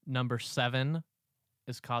 Number 7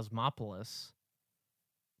 is Cosmopolis.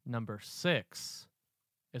 Number 6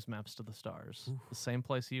 is Maps to the Stars. The same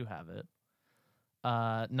place you have it.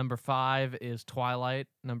 Number 5 is Twilight.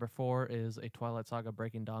 Number 4 is A Twilight Saga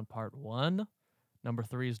Breaking Dawn Part 1. Number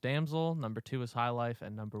 3 is Damsel. Number 2 is High Life.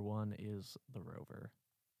 And number 1 is The Rover.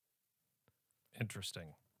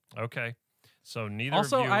 Interesting. Okay. So neither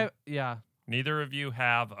Also, of you neither of you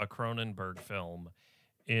have a Cronenberg film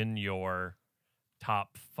in your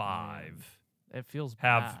top 5. It feels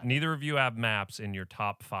Have bad. neither of you have Maps in your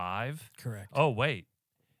top 5? Correct. Oh, wait.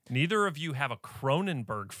 Neither of you have a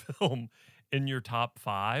Cronenberg film in your top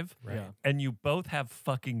 5, Right. Yeah. and you both have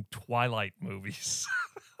fucking Twilight movies.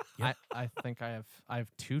 I think I have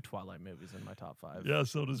 2 Twilight movies in my top 5. Yeah,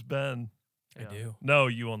 so does Ben. I do. No,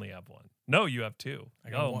 you only have 1. No, you have 2. I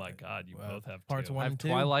got Oh one- my God, you both have parts 2. one I have and 2.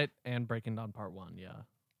 Twilight and Breaking Dawn Part 1, yeah.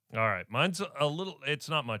 All right, mine's a little. It's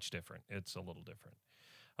not much different. It's a little different.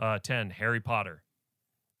 10, Harry Potter.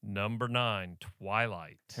 Number 9,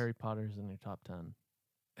 Twilight. Harry Potter's in your top 10.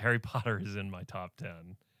 Harry Potter is in my top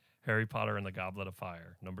 10. Harry Potter and the Goblet of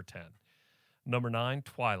Fire, number 10. Number 9,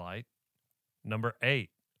 Twilight. Number 8,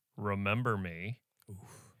 Remember Me.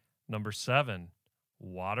 Number 7,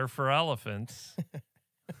 Water for Elephants.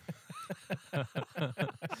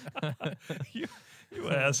 you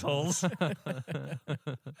assholes.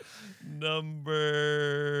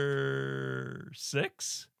 Number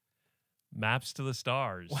 6, Maps to the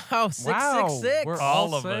Stars. Wow, 666. We're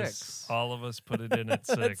all all of us, 6. all of us put it in at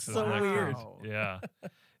 6. That's Isn't so that weird. crazy?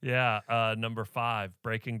 Yeah. Number 5,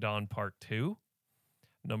 Breaking Dawn Part 2.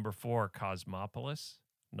 Number 4, Cosmopolis.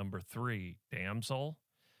 Number 3, Damsel.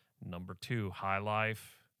 Number 2, High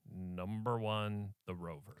Life. Number 1, The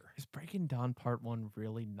Rover. Is Breaking Dawn Part 1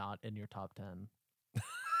 really not in your top 10?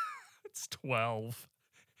 It's 12.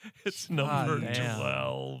 It's God number damn.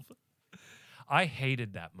 12. I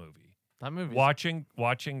hated that movie. That movie.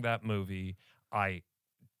 Watching that movie, I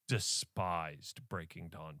despised Breaking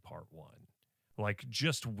Dawn Part 1. Like,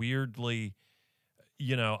 just weirdly,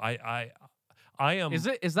 I am.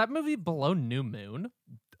 Is that movie below New Moon?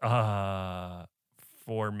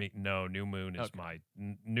 For me, no. New Moon is Okay.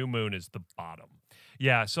 New Moon is the bottom.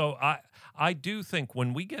 Yeah, so I do think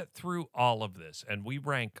when we get through all of this and we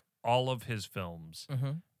rank all of his films,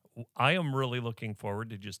 I am really looking forward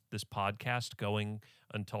to just this podcast going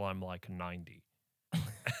until I'm like 90.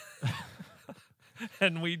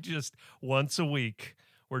 And we just once a week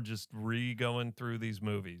we're just going through these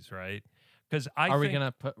movies, right? Because Are we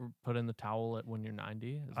gonna put in the towel at when you're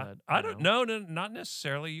 90? Is that I don't know. No, not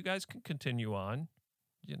necessarily. You guys can continue on.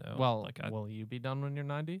 Well, like will you be done when you're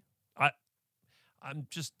 90? I'm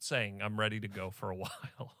just saying I'm ready to go for a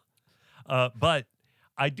while. But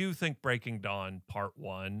I do think Breaking Dawn Part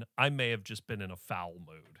 1, I may have just been in a foul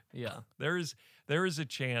mood. Yeah. There is a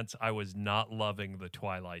chance I was not loving the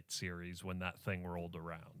Twilight series when that thing rolled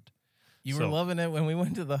around. You were So- loving it when we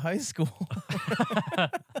went to the high school.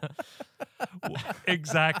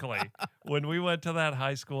 Exactly. When we went to that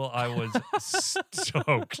high school, I was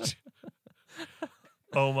stoked.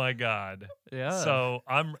 Oh my God. Yeah. So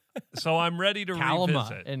I'm ready to Kalama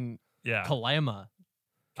revisit. and Yeah. Kalama.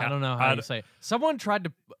 I Ka- don't know I how you d- say it. Someone tried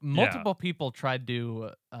to, multiple people tried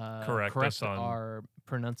to Correct us on our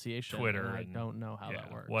pronunciation. Twitter and I and- don't know how yeah,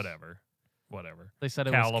 that works. Whatever. They said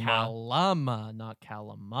it Kalama. was Kalama, not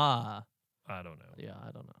Kalama. I don't know. Yeah,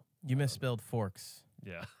 I don't know. You misspelled forks.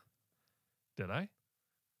 Yeah. Did I?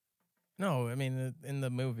 No, I mean in the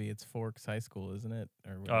movie it's Forks High School, isn't it?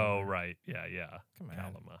 Or Oh, whatever. right. Yeah. Come on.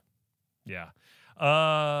 Kalama.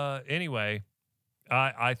 Yeah. Anyway,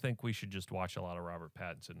 I think we should just watch a lot of Robert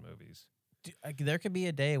Pattinson movies. There could be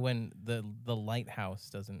a day when the Lighthouse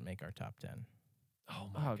doesn't make our top 10. Oh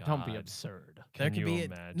my god! Don't be absurd. There Can could you be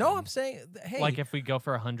imagine? no. I'm saying, hey, Like if we go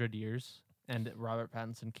for 100 years and Robert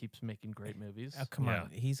Pattinson keeps making great movies. oh, come Yeah.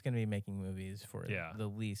 on, he's gonna be making movies for Yeah. the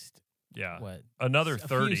least Yeah, what another a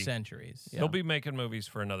 30 few centuries. He'll be making movies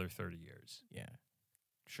for another 30 years. Yeah,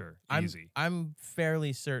 Sure, I'm easy. I'm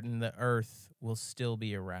fairly certain the Earth will still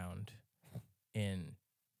be around in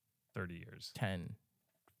 30 years, 10,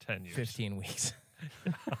 10 years. 15 weeks.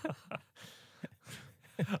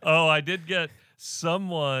 Oh, I did get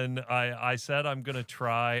someone. I said I'm gonna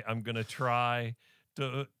try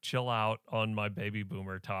to chill out on my baby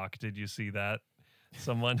boomer talk. Did you see that?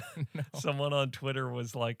 Someone someone on Twitter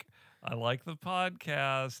was like, I like the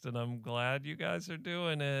podcast and I'm glad you guys are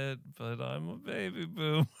doing it, but I'm a baby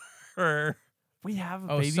boomer. We have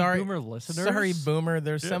Oh, baby sorry, boomer listeners. Sorry, Boomer.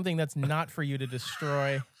 There's Yeah. something that's not for you to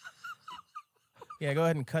destroy. Yeah, go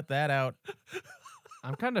ahead and cut that out.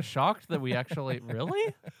 I'm kind of shocked that we actually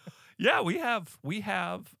really. Yeah, we have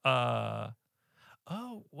oh,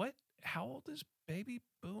 what? How old is baby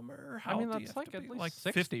boomer? How I mean, old do you that's have like to at be? least Like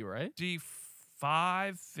 60, right?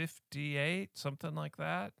 55, 58, something like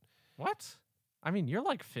that. What? I mean, you're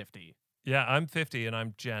like 50. Yeah, I'm 50 and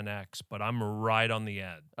I'm Gen X, but I'm right on the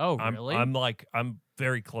end. Oh, I'm, really? I'm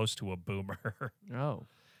very close to a boomer. Oh,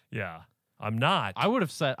 Yeah. I'm not. I would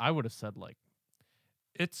have said like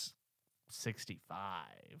It's 65,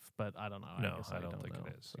 but I don't know. no, guess I don't think know,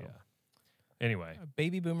 it is. so. Yeah. Anyway,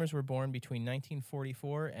 Baby boomers were born between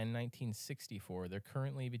 1944 and 1964. They're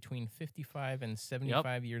currently between 55 and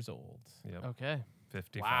 75 years old. yep. Okay.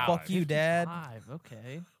 55. Wow. Fuck you, Dad. 55,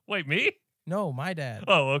 okay. Wait, me? No, my dad.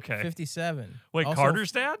 Oh, okay. 57. Wait, Also,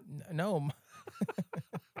 Carter's dad? No.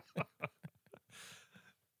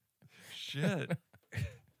 Shit.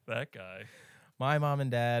 That guy. My mom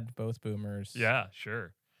and dad, both boomers. Yeah, sure.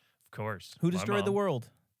 Of course. Who My destroyed the mom. world?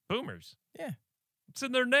 Boomers. Yeah. It's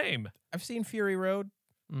in their name. I've seen Fury Road.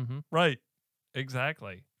 Mm-hmm. Right.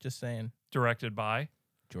 Exactly. Just saying. Directed by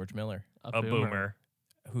George Miller, a boomer.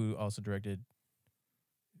 who also directed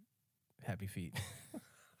Happy Feet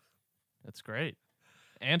That's great.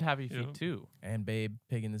 And Happy Feet Yeah. too. and Babe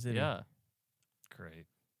Pig in the City. Yeah, Great.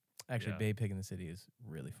 Actually, Yeah. Babe Pig in the City is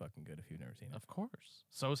really fucking good if you've never seen it. of course.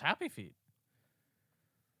 So is Happy Feet.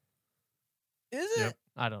 Is Yep. it?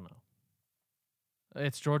 I don't know.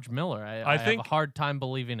 It's George Miller. I have think- a hard time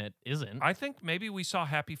believing it isn't. I think maybe we saw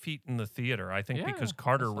Happy Feet in the theater. I think Yeah, because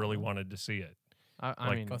Carter that's not really bad. wanted to see it. I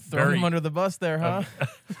like, mean, Well, throw him Very- under the bus there, huh?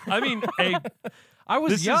 I mean, I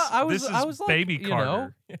was this young. is, I this was is like, baby you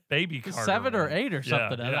Carter. know, Baby Carter. 7 or right? 8 or Yeah,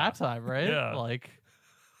 something at yeah. that time, right? Yeah. Like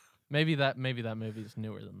maybe that movie's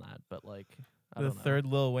newer than that, but like I The don't know. third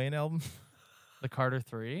Lil Wayne album, The Carter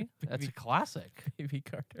 3. That's a Baby- classic. Baby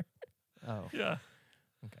Carter. Oh, Yeah.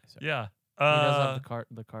 Okay, sorry. Yeah. he does have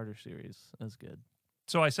the Carter series. That's good.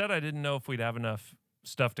 So I said I didn't know if we'd have enough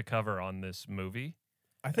stuff to cover on this movie.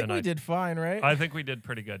 I think And we I- did fine, right? I think we did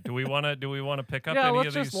pretty good. Do we want to pick up Yeah, any let's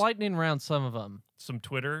of just these? lightning round some of them. Some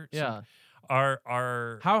Twitter. Yeah.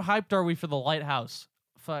 Are How hyped are we for the Lighthouse?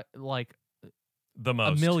 Like the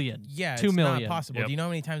most a million. yeah, 2 it's million. not possible. Yep. Do you know how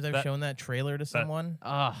many times I've That- shown that trailer to someone?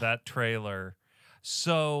 that trailer.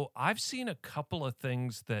 So I've seen a couple of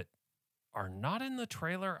things that are not in the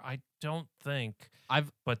trailer. I don't think.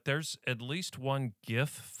 But there's at least one GIF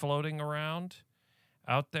floating around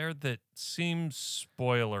out there that seems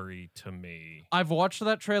spoilery to me. I've watched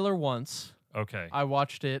that trailer once. Okay. I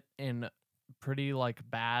watched it in pretty like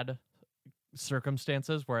bad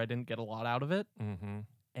circumstances where I didn't get a lot out of it, Mm-hmm.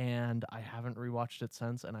 and I haven't rewatched it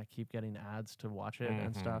since, and I keep getting ads to watch it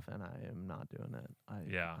and Mhm. stuff, and I am not doing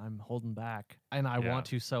it. Yeah. I'm holding back, and I Yeah. want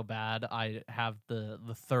to so bad. I have the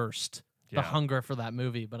thirst, the Yeah. hunger for that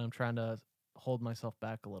movie, but I'm trying to hold myself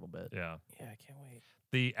back a little bit. Yeah. Yeah, I can't wait.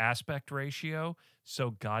 The aspect ratio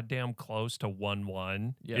so goddamn close to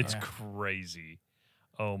 1:1. Yeah. It's Yeah. crazy.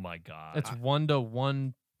 Oh my god. It's 1 to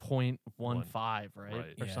 1.15, right?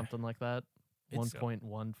 Right. Or Yeah. something like that. It's-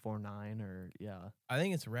 1.149 or yeah. I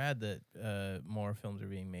think it's rad that more films are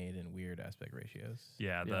being made in weird aspect ratios.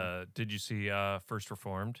 yeah. Yeah. Did you see First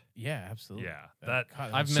Reformed? Yeah, absolutely. Yeah. That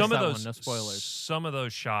God, I've missed some of that one, those no spoilers. Some of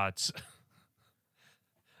those shots.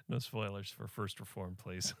 No spoilers for First Reformed,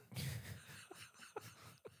 please.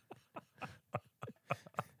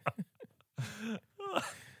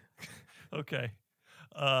 Okay.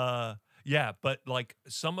 Yeah, but like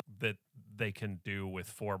some of that they can do with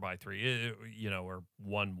 4:3, or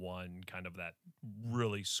 1:1, kind of that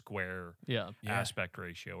really square Yeah. Yeah. aspect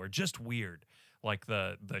ratio, or just weird. Like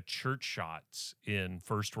the church shots in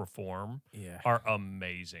First Reform Yeah. are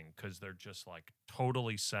amazing because they're just like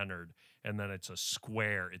totally centered, and then it's a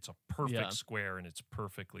square. It's a perfect square, and it's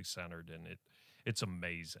perfectly centered, and it's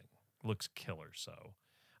amazing. Looks killer. So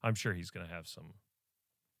I'm sure he's gonna have some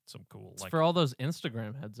cool It's like for all those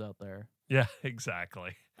Instagram heads out there. yeah,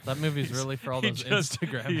 exactly. That movie's really for all He those just-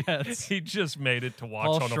 Instagram heads. He just made it to watch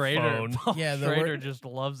Paul on Schrader. a phone. Paul Yeah, the Schrader wor- just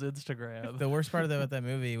loves Instagram. The worst part about that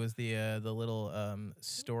movie was the little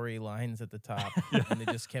story lines at the top, and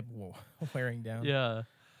they just kept wearing down. Yeah.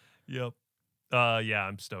 Yep. Yeah,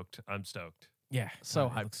 I'm stoked. Yeah, So it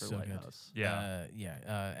hyped looks for so good. Lighthouse.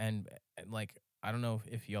 Yeah. And like I don't know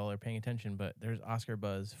if y'all are paying attention, but there's Oscar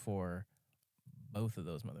buzz for both of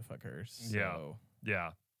those motherfuckers. Yeah. So.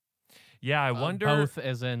 Yeah. Yeah, I wonder. Both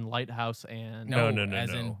as in Lighthouse and No, as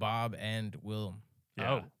no. in Bob and Willem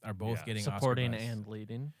Yeah. are both Yeah. getting supporting Oscar buzz. and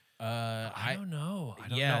leading. I don't know. I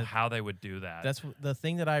don't yeah, know how they would do that. That's the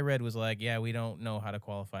thing that I read was like, yeah, we don't know how to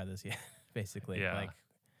qualify this yet. Basically, Yeah. like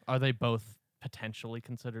Are they both potentially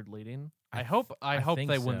considered leading? I I hope think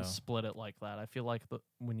they wouldn't so. split it like that. I feel like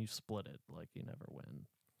when you split it, like you never win.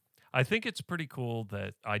 I think it's pretty cool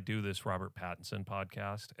that I do this Robert Pattinson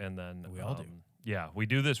podcast, and then We all do. Yeah, we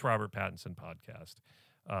do this Robert Pattinson podcast,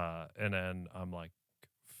 and then I'm like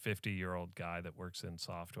 50-year-old guy that works in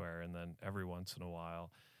software, and then every once in a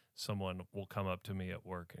while, someone will come up to me at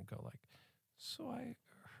work and go like, "So I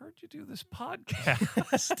heard you do this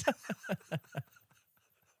podcast,"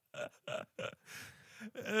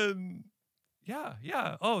 and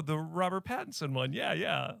yeah. Oh, the Robert Pattinson one.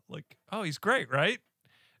 Yeah. Like, oh, he's great, right?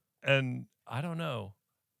 And I don't know.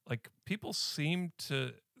 Like, people seem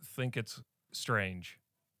to think it's strange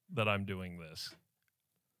that I'm doing this.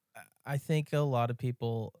 I think a lot of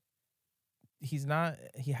people. He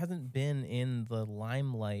hasn't been in the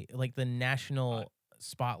limelight, like the national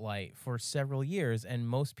spotlight, for several years, and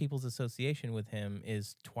most people's association with him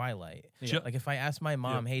is Twilight. Yeah. Like if I asked my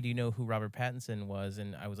mom, "Hey, do you know who Robert Pattinson was?"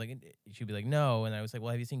 and I was like, she'd be like, "No," and I was like,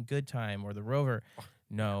 "Well, have you seen Good Time or The Rover?"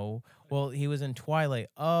 No. Well, he was in Twilight.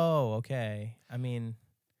 Oh, okay. I mean,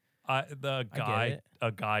 A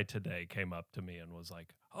it. guy today came up to me and was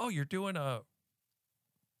like, "Oh, you're doing a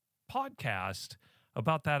podcast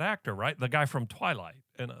about that actor, right? The guy from Twilight."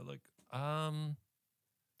 And I'm like,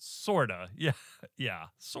 sorta. Yeah,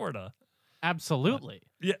 sorta. Absolutely.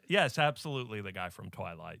 Yeah, yes, absolutely the guy from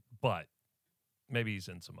Twilight, but maybe he's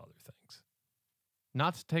in some other things.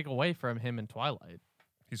 Not to take away from him in Twilight.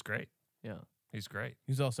 He's great. Yeah. He's great.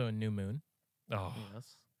 he's also in New Moon. Oh,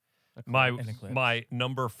 Yes. An Eclipse. my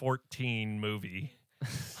number 14 movie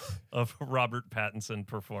of Robert Pattinson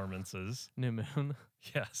performances. New Moon.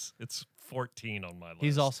 Yes, it's 14 on my list.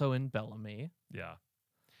 He's also in Bellamy. Yeah.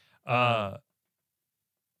 Um,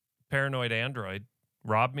 Paranoid Android,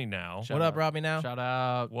 Rob Me Now. Shout What up, out. Robbie? Now, Shout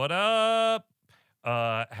out. What up?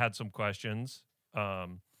 Had some questions.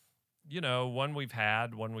 One we've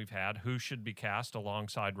had. Who should be cast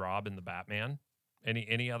alongside Rob in the Batman?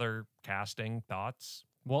 Any other casting thoughts?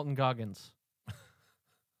 Walton Goggins.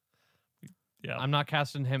 Yeah, I'm not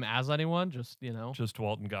casting him as anyone, just, just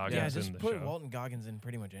Walton Goggins yeah, in just the put show. Walton Goggins in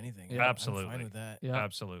pretty much anything. Yeah. I'm Absolutely. fine with that. Yeah.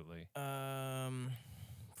 Absolutely.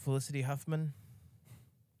 Felicity Huffman.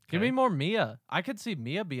 Give me Okay. more Mia. I could see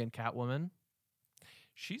Mia being Catwoman.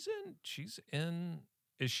 She's in.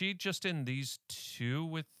 Is she just in these two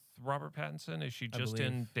with Robert Pattinson? Is she I just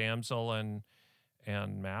in believe. Damsel and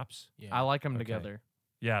Maps? Yeah, I like them Okay. together.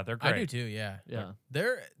 Yeah, they're great. I do too. Yeah, Yeah.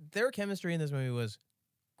 Their chemistry in this movie was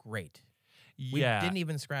great. We Yeah, didn't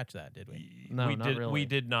even scratch that, did we? No, we not did. really. We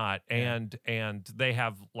did not. Yeah. And they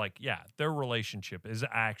have their relationship is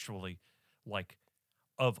actually like,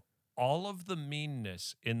 of all of the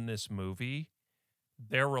meanness in this movie,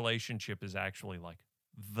 their relationship is actually like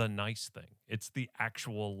the nice thing. It's the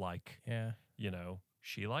actual Yeah.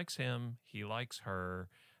 she likes him, he likes her.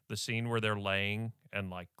 The scene where they're laying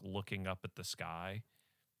and like looking up at the sky,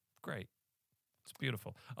 great. It's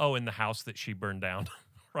beautiful. Oh, in the house that she burned down.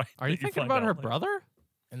 Right. Are you that thinking find about out her later. brother?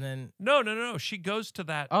 And then No. She goes to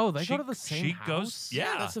that. Oh, they she, go to the same She house? goes.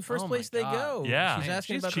 Yeah. that's the first Oh my place they God. go. Yeah. she's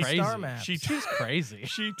asking She's about crazy. the star map. She She's crazy.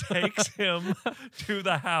 She takes him to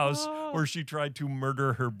the house Oh. where she tried to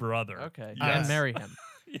murder her brother. Okay. Yes. And marry him.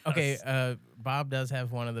 Yes. Okay, Bob does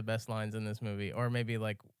have one of the best lines in this movie, or maybe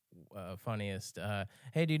like funniest.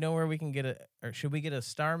 Hey, do you know where we can get or should we get a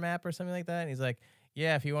star map or something like that? And he's like,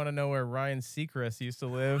 yeah, if you want to know where Ryan Seacrest used to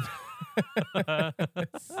live.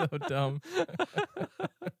 It's so dumb.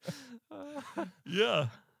 Yeah.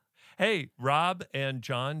 Hey, Rob and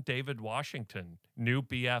John David Washington, new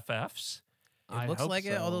BFFs. I looks hope like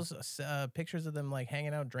it. All so. those pictures of them like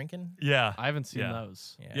hanging out drinking. Yeah. I haven't seen Yeah.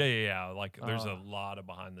 those. Yeah. Like there's a Oh. lot of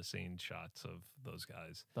behind the scenes shots of those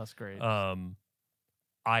guys. That's great.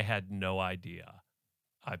 I had no idea.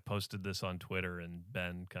 I posted this on Twitter and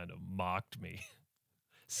Ben kind of mocked me.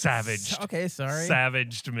 Savaged. Okay, sorry.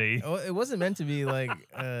 Savaged me. Oh, it wasn't meant to be like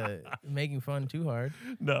making fun too hard.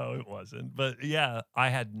 No, it wasn't. But yeah, I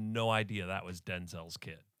had no idea that was Denzel's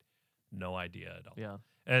kid. No idea at all. Yeah.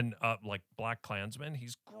 And like Black Klansman,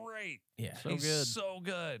 he's great. Yeah. So He's good. so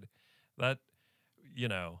good. That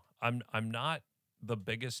I'm not the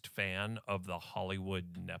biggest fan of the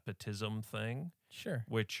Hollywood nepotism thing, Sure.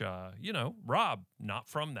 which Rob, not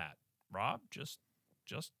from that. Rob just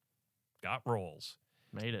got roles.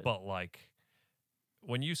 Made it. But like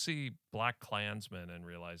when you see Black Klansman and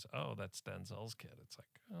realize, oh, that's Denzel's kid, it's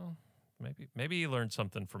like, oh, maybe he learned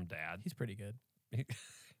something from dad. He's pretty good.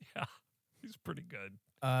 Yeah, he's pretty good.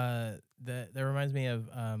 That reminds me of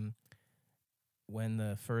when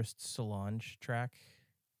the first Solange track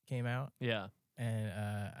came out, yeah. and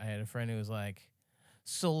I had a friend who was like,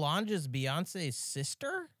 "Solange is Beyonce's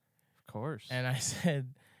sister," Of course. and I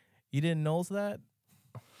said, "You didn't know that?"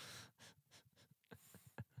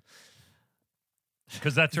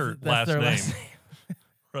 Because that's her That's last their name, last name.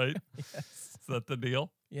 right? Yes. Is that the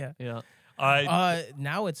deal? Yeah. yeah.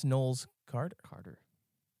 Now it's Knowles Carter. Carter.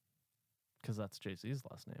 Because that's Jay-Z's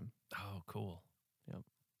last name. Oh, cool. Yep.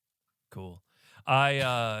 Cool.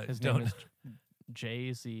 I His no, name is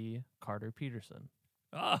Jay-Z Carter Peterson.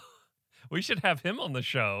 oh, we should have him on the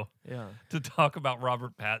show Yeah. to talk about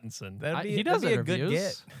Robert Pattinson. He does that'd be a good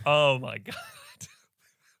interviews. get. Oh my god.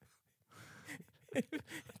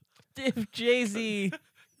 If Jay-Z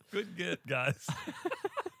Good get, guys.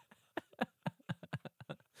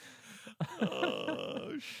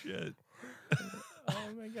 Oh shit. Oh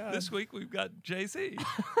my god. This week we've got Jay-Z.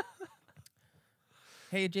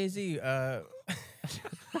 Hey Jay-Z,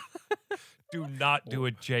 Do not do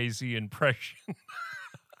a Jay-Z impression.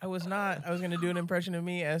 I was going to do an impression of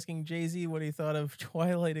me asking Jay-Z what he thought of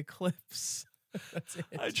Twilight Eclipse. That's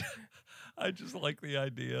it. I just like the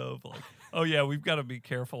idea of like, oh yeah, we've got to be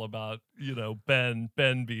careful about, Ben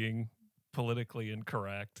being politically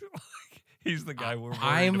incorrect. Like, he's the guy we're worried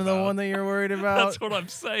I'm the about. one that you're worried about. That's what I'm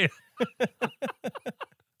saying.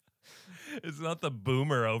 It's not the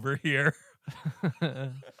boomer over here.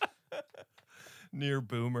 Near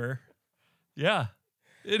boomer. Yeah.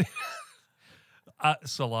 It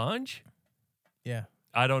Solange? Yeah.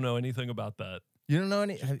 I don't know anything about that. You don't know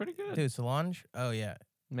any? She's pretty good. Dude, Solange? Oh, yeah.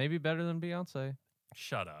 Maybe better than Beyonce.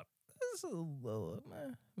 Shut up. This is a little,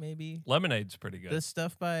 maybe. Lemonade's pretty good. This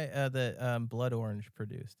stuff by that Blood Orange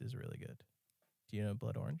produced is really good. Do you know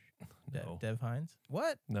Blood Orange? No. Dev Hines?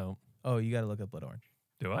 What? No. Oh, you got to look up Blood Orange.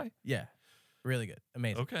 Do I? Yeah. Really good.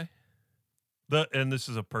 Amazing. Okay. And this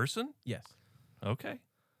is a person? Yes. Okay.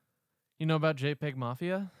 You know about JPEG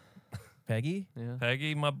Mafia? Peggy? Yeah.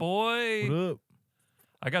 Peggy, my boy. What up?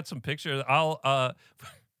 I got some pictures. I'll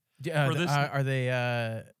for this Are they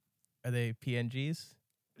PNGs?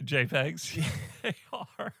 JPEGs. They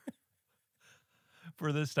are.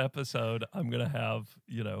 For this episode, I'm gonna have,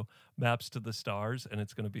 maps to the stars, and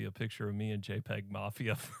it's gonna be a picture of me and JPEG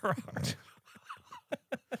Mafia for art.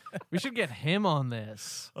 We should get him on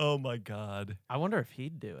this. Oh my god. I wonder if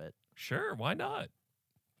he'd do it. Sure, why not?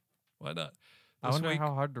 Why not? I This wonder week-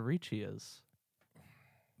 how hard to reach he is.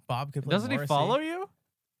 Bob could play Doesn't he Morrissey. follow you?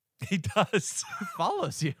 He does. He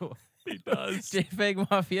follows you. He does. JPEG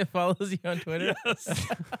Mafia follows you on Twitter? Yes.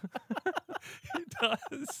 He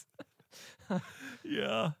does.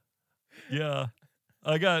 Yeah. Yeah.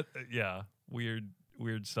 I got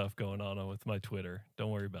weird stuff going on with my Twitter. Don't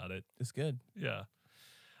worry about it. It's good. Yeah.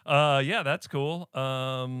 Yeah, that's cool.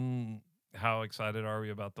 How excited are we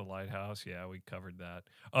about the Lighthouse? Yeah, we covered that.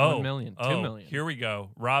 1 million, 2 million. Here we go.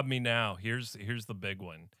 Rob me now. Here's the big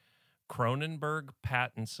one. Cronenberg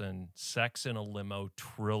Pattinson Sex in a Limo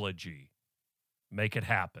trilogy. Make it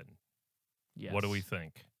happen. Yes. What do we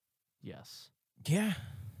think? Yes. Yeah.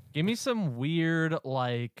 Give me some weird,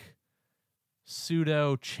 like,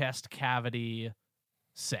 pseudo chest cavity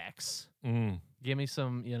sex. Give me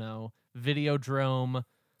some, Videodrome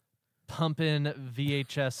pumping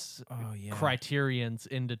VHS Oh, yeah. criterions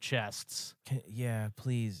into chests, Yeah,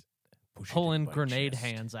 please. Push it pulling into my grenade chest.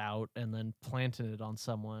 hands out, and then planting it on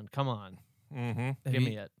someone. Come on. Mm-hmm. Have Give you-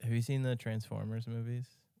 me it. Have you seen the Transformers movies?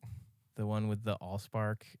 The one with the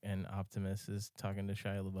Allspark and Optimus is talking to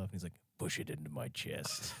Shia LaBeouf, and he's like, push it into my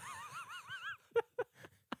chest.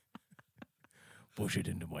 Push it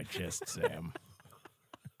into my chest, Sam.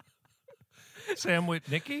 Sam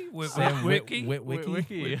Witwicky? Sam Witwicky?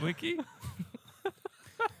 Witwicky? Witwicky. Witwicky?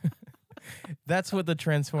 That's what the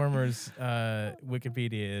Transformers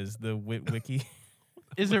Wikipedia is. The wiki.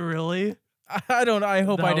 Is it really? I don't know. I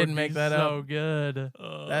hope That I would didn't make be that so up. good.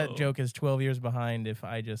 That Oh. joke is 12 years behind if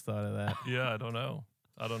I just thought of that. Yeah, I don't know.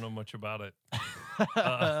 I don't know much about it.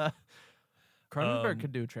 Cronenberg um,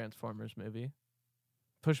 could do a Transformers movie.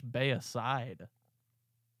 Push Bay aside.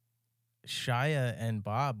 Shia and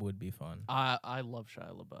Bob would be fun. I love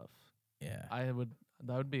Shia LaBeouf. Yeah.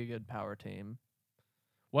 That would be a good power team.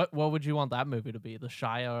 What would you want that movie to be? The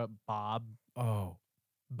Shia Bob Oh,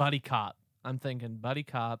 buddy cop. I'm thinking buddy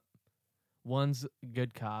cop. One's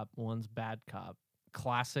good cop, one's bad cop.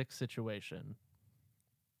 Classic situation.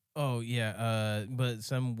 oh yeah. But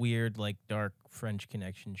some weird like dark French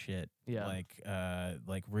Connection shit. Yeah.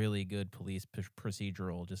 Like really good police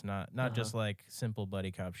procedural. Just not just like simple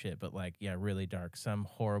buddy cop shit, but like yeah, really dark. Some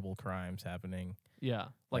horrible crimes happening. Yeah.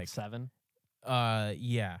 Like Like- 7.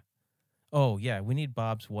 Yeah. Oh yeah, we need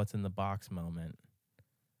Bob's "What's in the Box" moment.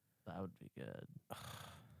 That would be good.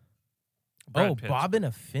 Brad Oh, Pitt's Bob in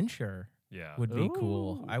a Fincher Yeah. would be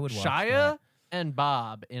cool. Ooh. I would watch Shia that. and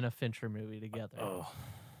Bob in a Fincher movie together. Oh,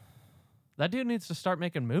 That dude needs to start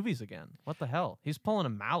making movies again. What the hell? He's pulling a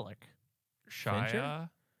Malik. Shia,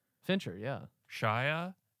 Fincher, yeah.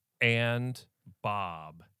 Shia, and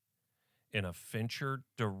Bob in a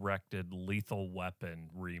Fincher-directed Lethal Weapon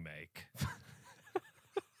remake.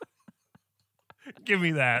 Give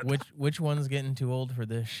me that. which one's getting too old for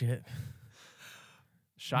this shit?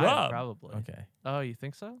 Shia, Rob. probably. Okay. Oh, you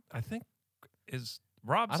think so? I think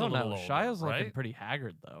Rob's I don't a little know. older, Shia's right? looking pretty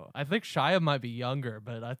haggard, though. I think Shia might be younger,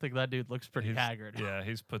 but I think that dude looks pretty He's- haggard. Yeah,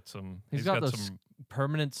 he's put some. He's got those some.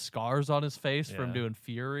 permanent scars on his face from Yeah. doing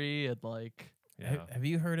Fury and like. Yeah. Have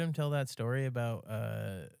you heard him tell that story about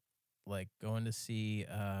like going to see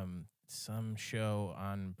some show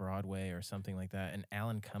on Broadway or something like that, and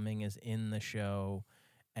Alan Cumming is in the show,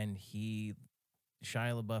 and Shia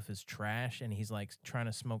LaBeouf is trash, and he's like trying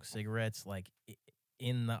to smoke cigarettes like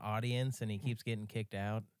in the audience, and he keeps getting kicked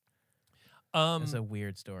out. It's a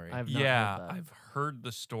weird story. I've not Yeah, heard that. I've heard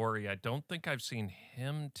the story. I don't think I've seen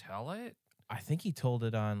him tell it. I think he told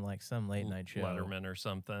it on like some late night show. Letterman or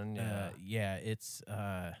something. Yeah, Yeah, it's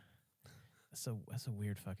that's a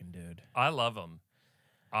weird fucking dude. I love him.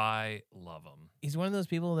 He's one of those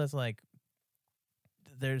people that's like,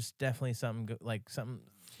 there's definitely something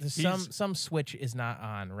there's He's- some switch is not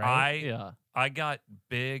on, right? Yeah, I got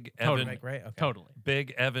big Totally. Evan, Like, right? Okay. totally.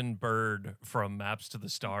 big Evan Bird from Maps to the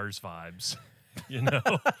Stars vibes. You know,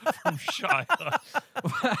 from Shia,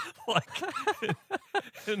 like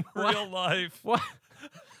in real life. What?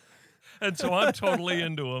 And so I'm totally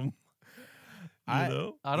into him. You I-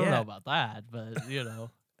 know? I don't Yeah. know about that, but you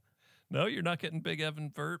know, No, you're not getting big Evan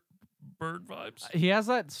Bird vibes. he has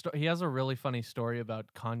that. He has a really funny story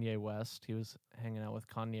about Kanye West. He was hanging out with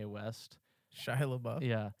Kanye West. Shia LaBeouf.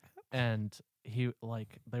 Yeah, and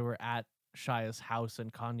they were at Shia's house,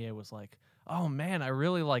 and Kanye was like, "Oh man, I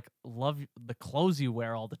really love the clothes you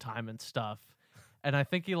wear all the time and stuff." And I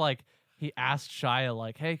think he asked Shia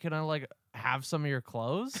like, "Hey, can I have some of your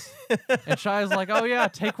clothes?" And Shia's like, "Oh yeah,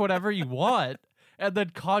 take whatever you want." And then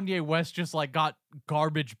Kanye West just got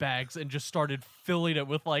garbage bags and just started filling it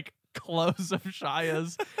with clothes of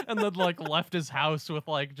Shia's, and then left his house with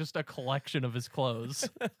just a collection of his clothes.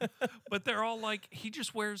 But they're all he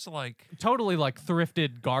just wears Totally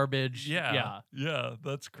thrifted garbage. yeah,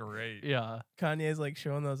 that's great. Yeah. Kanye's like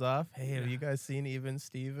showing those off. Hey, have you guys seen Even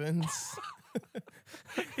Stevens?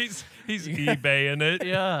 He's eBaying it.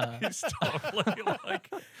 Yeah. He's totally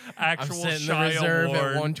I'm actual setting the Shia reserve at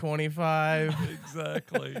Ward. 125.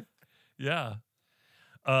 Exactly. Yeah.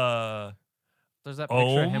 There's that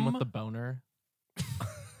picture of him with Ohm? the boner.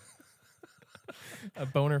 A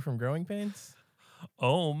boner from Growing Pains.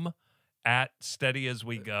 Ohm at Steady As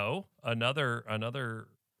We Go, another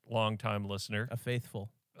longtime listener, A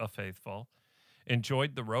faithful. a faithful,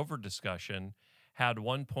 enjoyed the Rover discussion. Had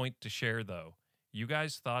one point to share though. You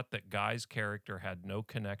guys thought that Guy's character had no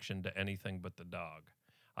connection to anything but the dog.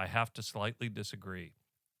 I have to slightly disagree.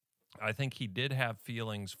 I think he did have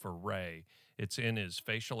feelings for Ray. It's in his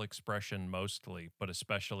facial expression mostly, but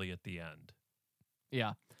especially at the end.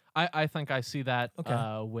 Yeah. I think I see that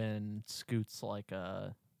Okay. when Scoot's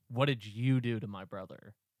what did you do to my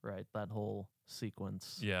brother? Right? That whole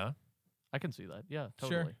sequence. Yeah. I can see that. Yeah, Sure.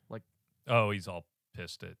 totally. Oh, he's all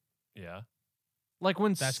pissed at. Yeah.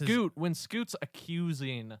 When That's his- when Scoot's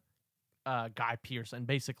accusing Guy Pearce and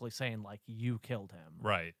basically saying you killed him.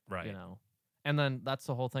 Right. Right. You know. And then that's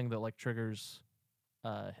the whole thing that triggers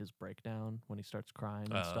his breakdown when he starts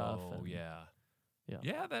crying and stuff. Oh, And yeah.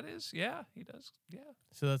 Yeah, that is. Yeah, he does. Yeah.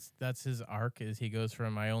 So that's his arc. Is he goes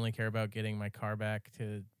from I only care about getting my car back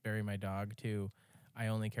to bury my dog to I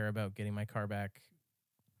only care about getting my car back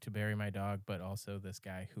to bury my dog, but also this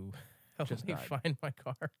guy who helped Just me died. find my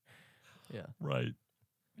car. Yeah. Right.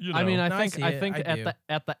 You I mean, know. No, I I see it. think I at do.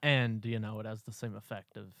 the end, it has the same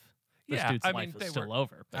effect of this Yeah, dude's I life mean, is they still were-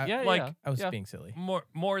 over. But yeah, like, yeah, I was yeah. being silly.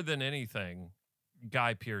 more than anything,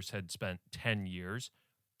 Guy Pearce had spent 10 years.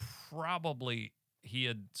 Probably he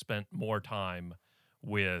had spent more time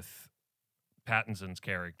with Pattinson's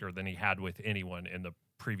character than he had with anyone in the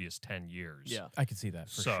previous 10 years. Yeah. I could see that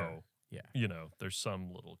for So, sure. Yeah. There's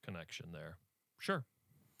some little connection there. Sure.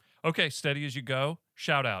 Okay, steady as you go.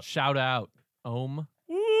 Shout out. Shout out, Ohm.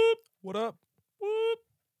 Whoop, What up? whoop.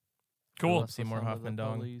 Cool. Left Seymour Sound of Hoffman the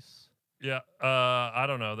dong. Police. Yeah, I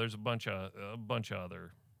don't know. There's a bunch of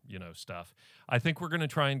other, stuff. I think we're gonna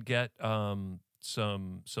try and get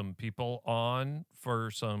some people on for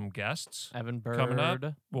some guests Evan Bird. coming up.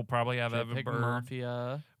 We'll probably have Evan Pig Bird.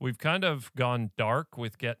 Mafia. We've kind of gone dark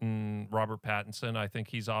with getting Robert Pattinson. I think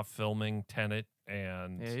he's off filming Tenet,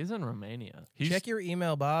 and Yeah, he's in Romania. he's Check your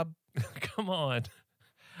email, Bob. come on.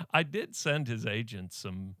 I did send his agent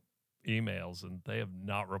some emails, and they have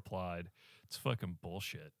not replied. It's fucking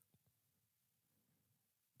bullshit.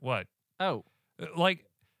 What? Oh, Like,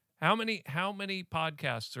 how many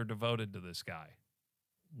podcasts are devoted to this guy?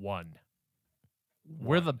 One.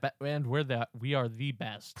 we are the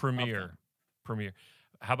best. of Premiere. them.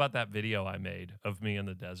 How about that video I made of me in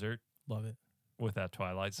the desert Love it. with that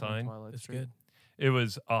Twilight On sign? Twilight It's Street. good. It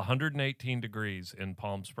was 118 degrees in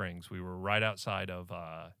Palm Springs. We were right outside of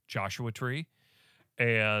Joshua Tree,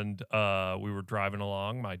 and we were driving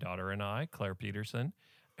along, my daughter and I, Claire Peterson,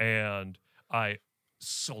 and I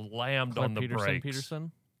slammed Claire on the brakes.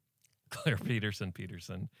 Peterson. Claire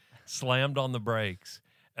Peterson slammed on the brakes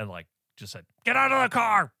and just said, "Get out of the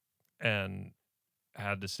car!" and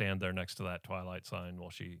had to stand there next to that Twilight sign while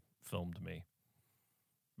she filmed me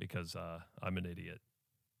because I'm an idiot.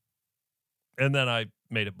 And then I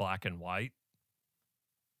made it black and white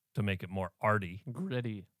to make it more arty.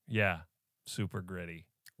 Gritty. Yeah, super gritty.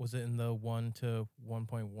 Was it in the 1 to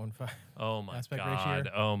 1.15? Oh my Aspect God.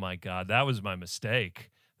 ratio? Oh my God. That was my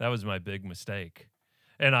mistake. That was my big mistake.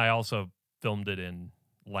 And I also filmed it in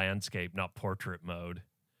landscape, not portrait mode.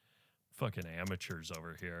 Fucking amateurs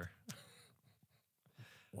over here.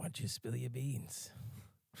 Why'd you spill your beans?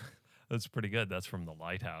 That's pretty good. That's from The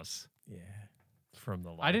Lighthouse. Yeah. From The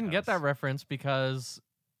Lighthouse. I didn't get that reference because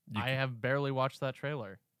You I can- have barely watched that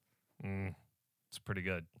trailer. It's pretty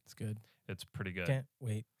good. It's good. It's pretty good. Can't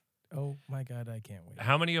wait. Oh my God, I can't wait.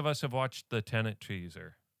 How many of us have watched the Tenet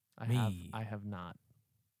teaser? Me. I have not.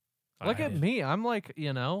 I Look at have. me. I'm like,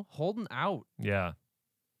 holding out. Yeah.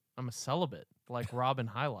 I'm a celibate, like Robin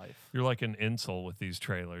High Life. You're like an incel with these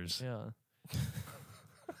trailers. Yeah.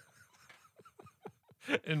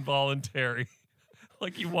 Involuntary.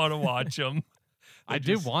 Like you want to watch them. I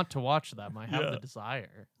do want to watch them. I have Yeah. the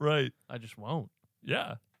desire. Right. I just won't.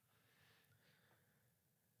 Yeah.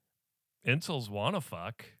 Incels want to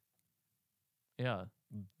fuck. Yeah.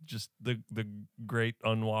 Just the great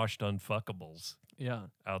unwashed unfuckables Yeah.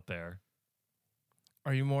 out there.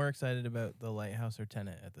 Are you more excited about The Lighthouse or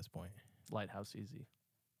Tenet at this point? Lighthouse easy.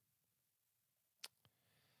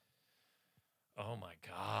 Oh my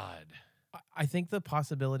God. I think the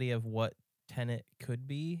possibility of what Tenet could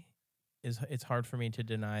be it's hard for me to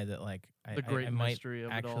deny that The great I might mystery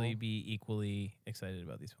of it actually all. be equally excited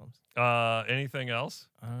about these films. Anything else?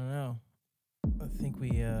 I don't know. I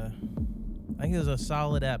think it was a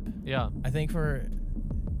solid ep. Yeah. I think for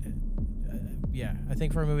I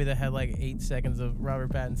think for a movie that had 8 seconds of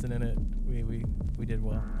Robert Pattinson in it, we did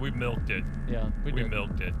well. We milked it. Yeah. We did.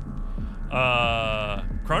 milked it.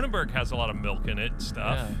 Cronenberg has a lot of milk in it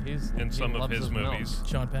stuff Yeah, in he some of loves his milk. movies.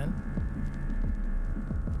 Sean Penn.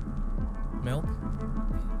 Milk.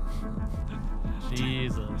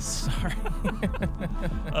 Jesus. Sorry.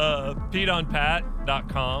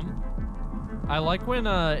 PeteOnPat.com. I like when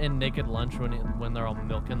in Naked Lunch when they're all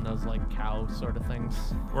milking those cow sort of things.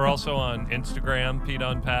 We're also on Instagram, Pete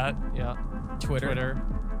on Pat. Yeah. Twitter.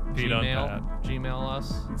 Pete on Gmail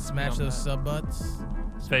us. Smash Pete on those Pat. sub butts.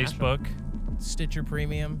 Smash 'em. Facebook, Stitcher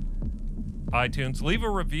Premium. iTunes. Leave a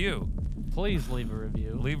review. Please leave a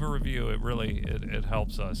review. Leave a review. It really it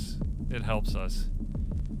helps us. It helps us.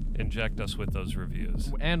 Inject us with those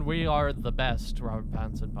reviews. And we are the best Robert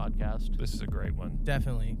Pattinson podcast. This is a great one.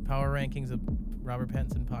 Definitely. Power rankings of Robert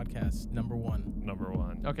Pattinson podcast number 1. Number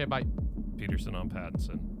 1. Okay, bye. Peterson on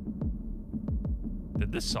Pattinson.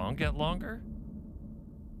 Did this song get longer?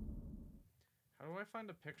 How do I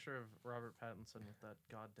find a picture of Robert Pattinson with that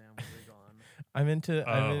goddamn wig on? I'm into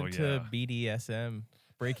Oh, BDSM.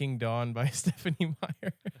 Breaking Dawn by Stephanie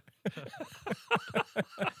Meyer.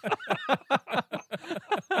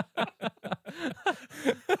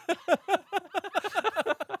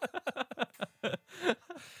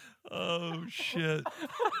 Oh shit.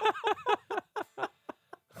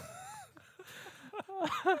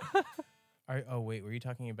 Oh wait, were you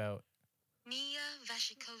talking about? Mia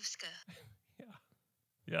Wasikowska.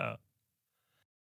 Yeah.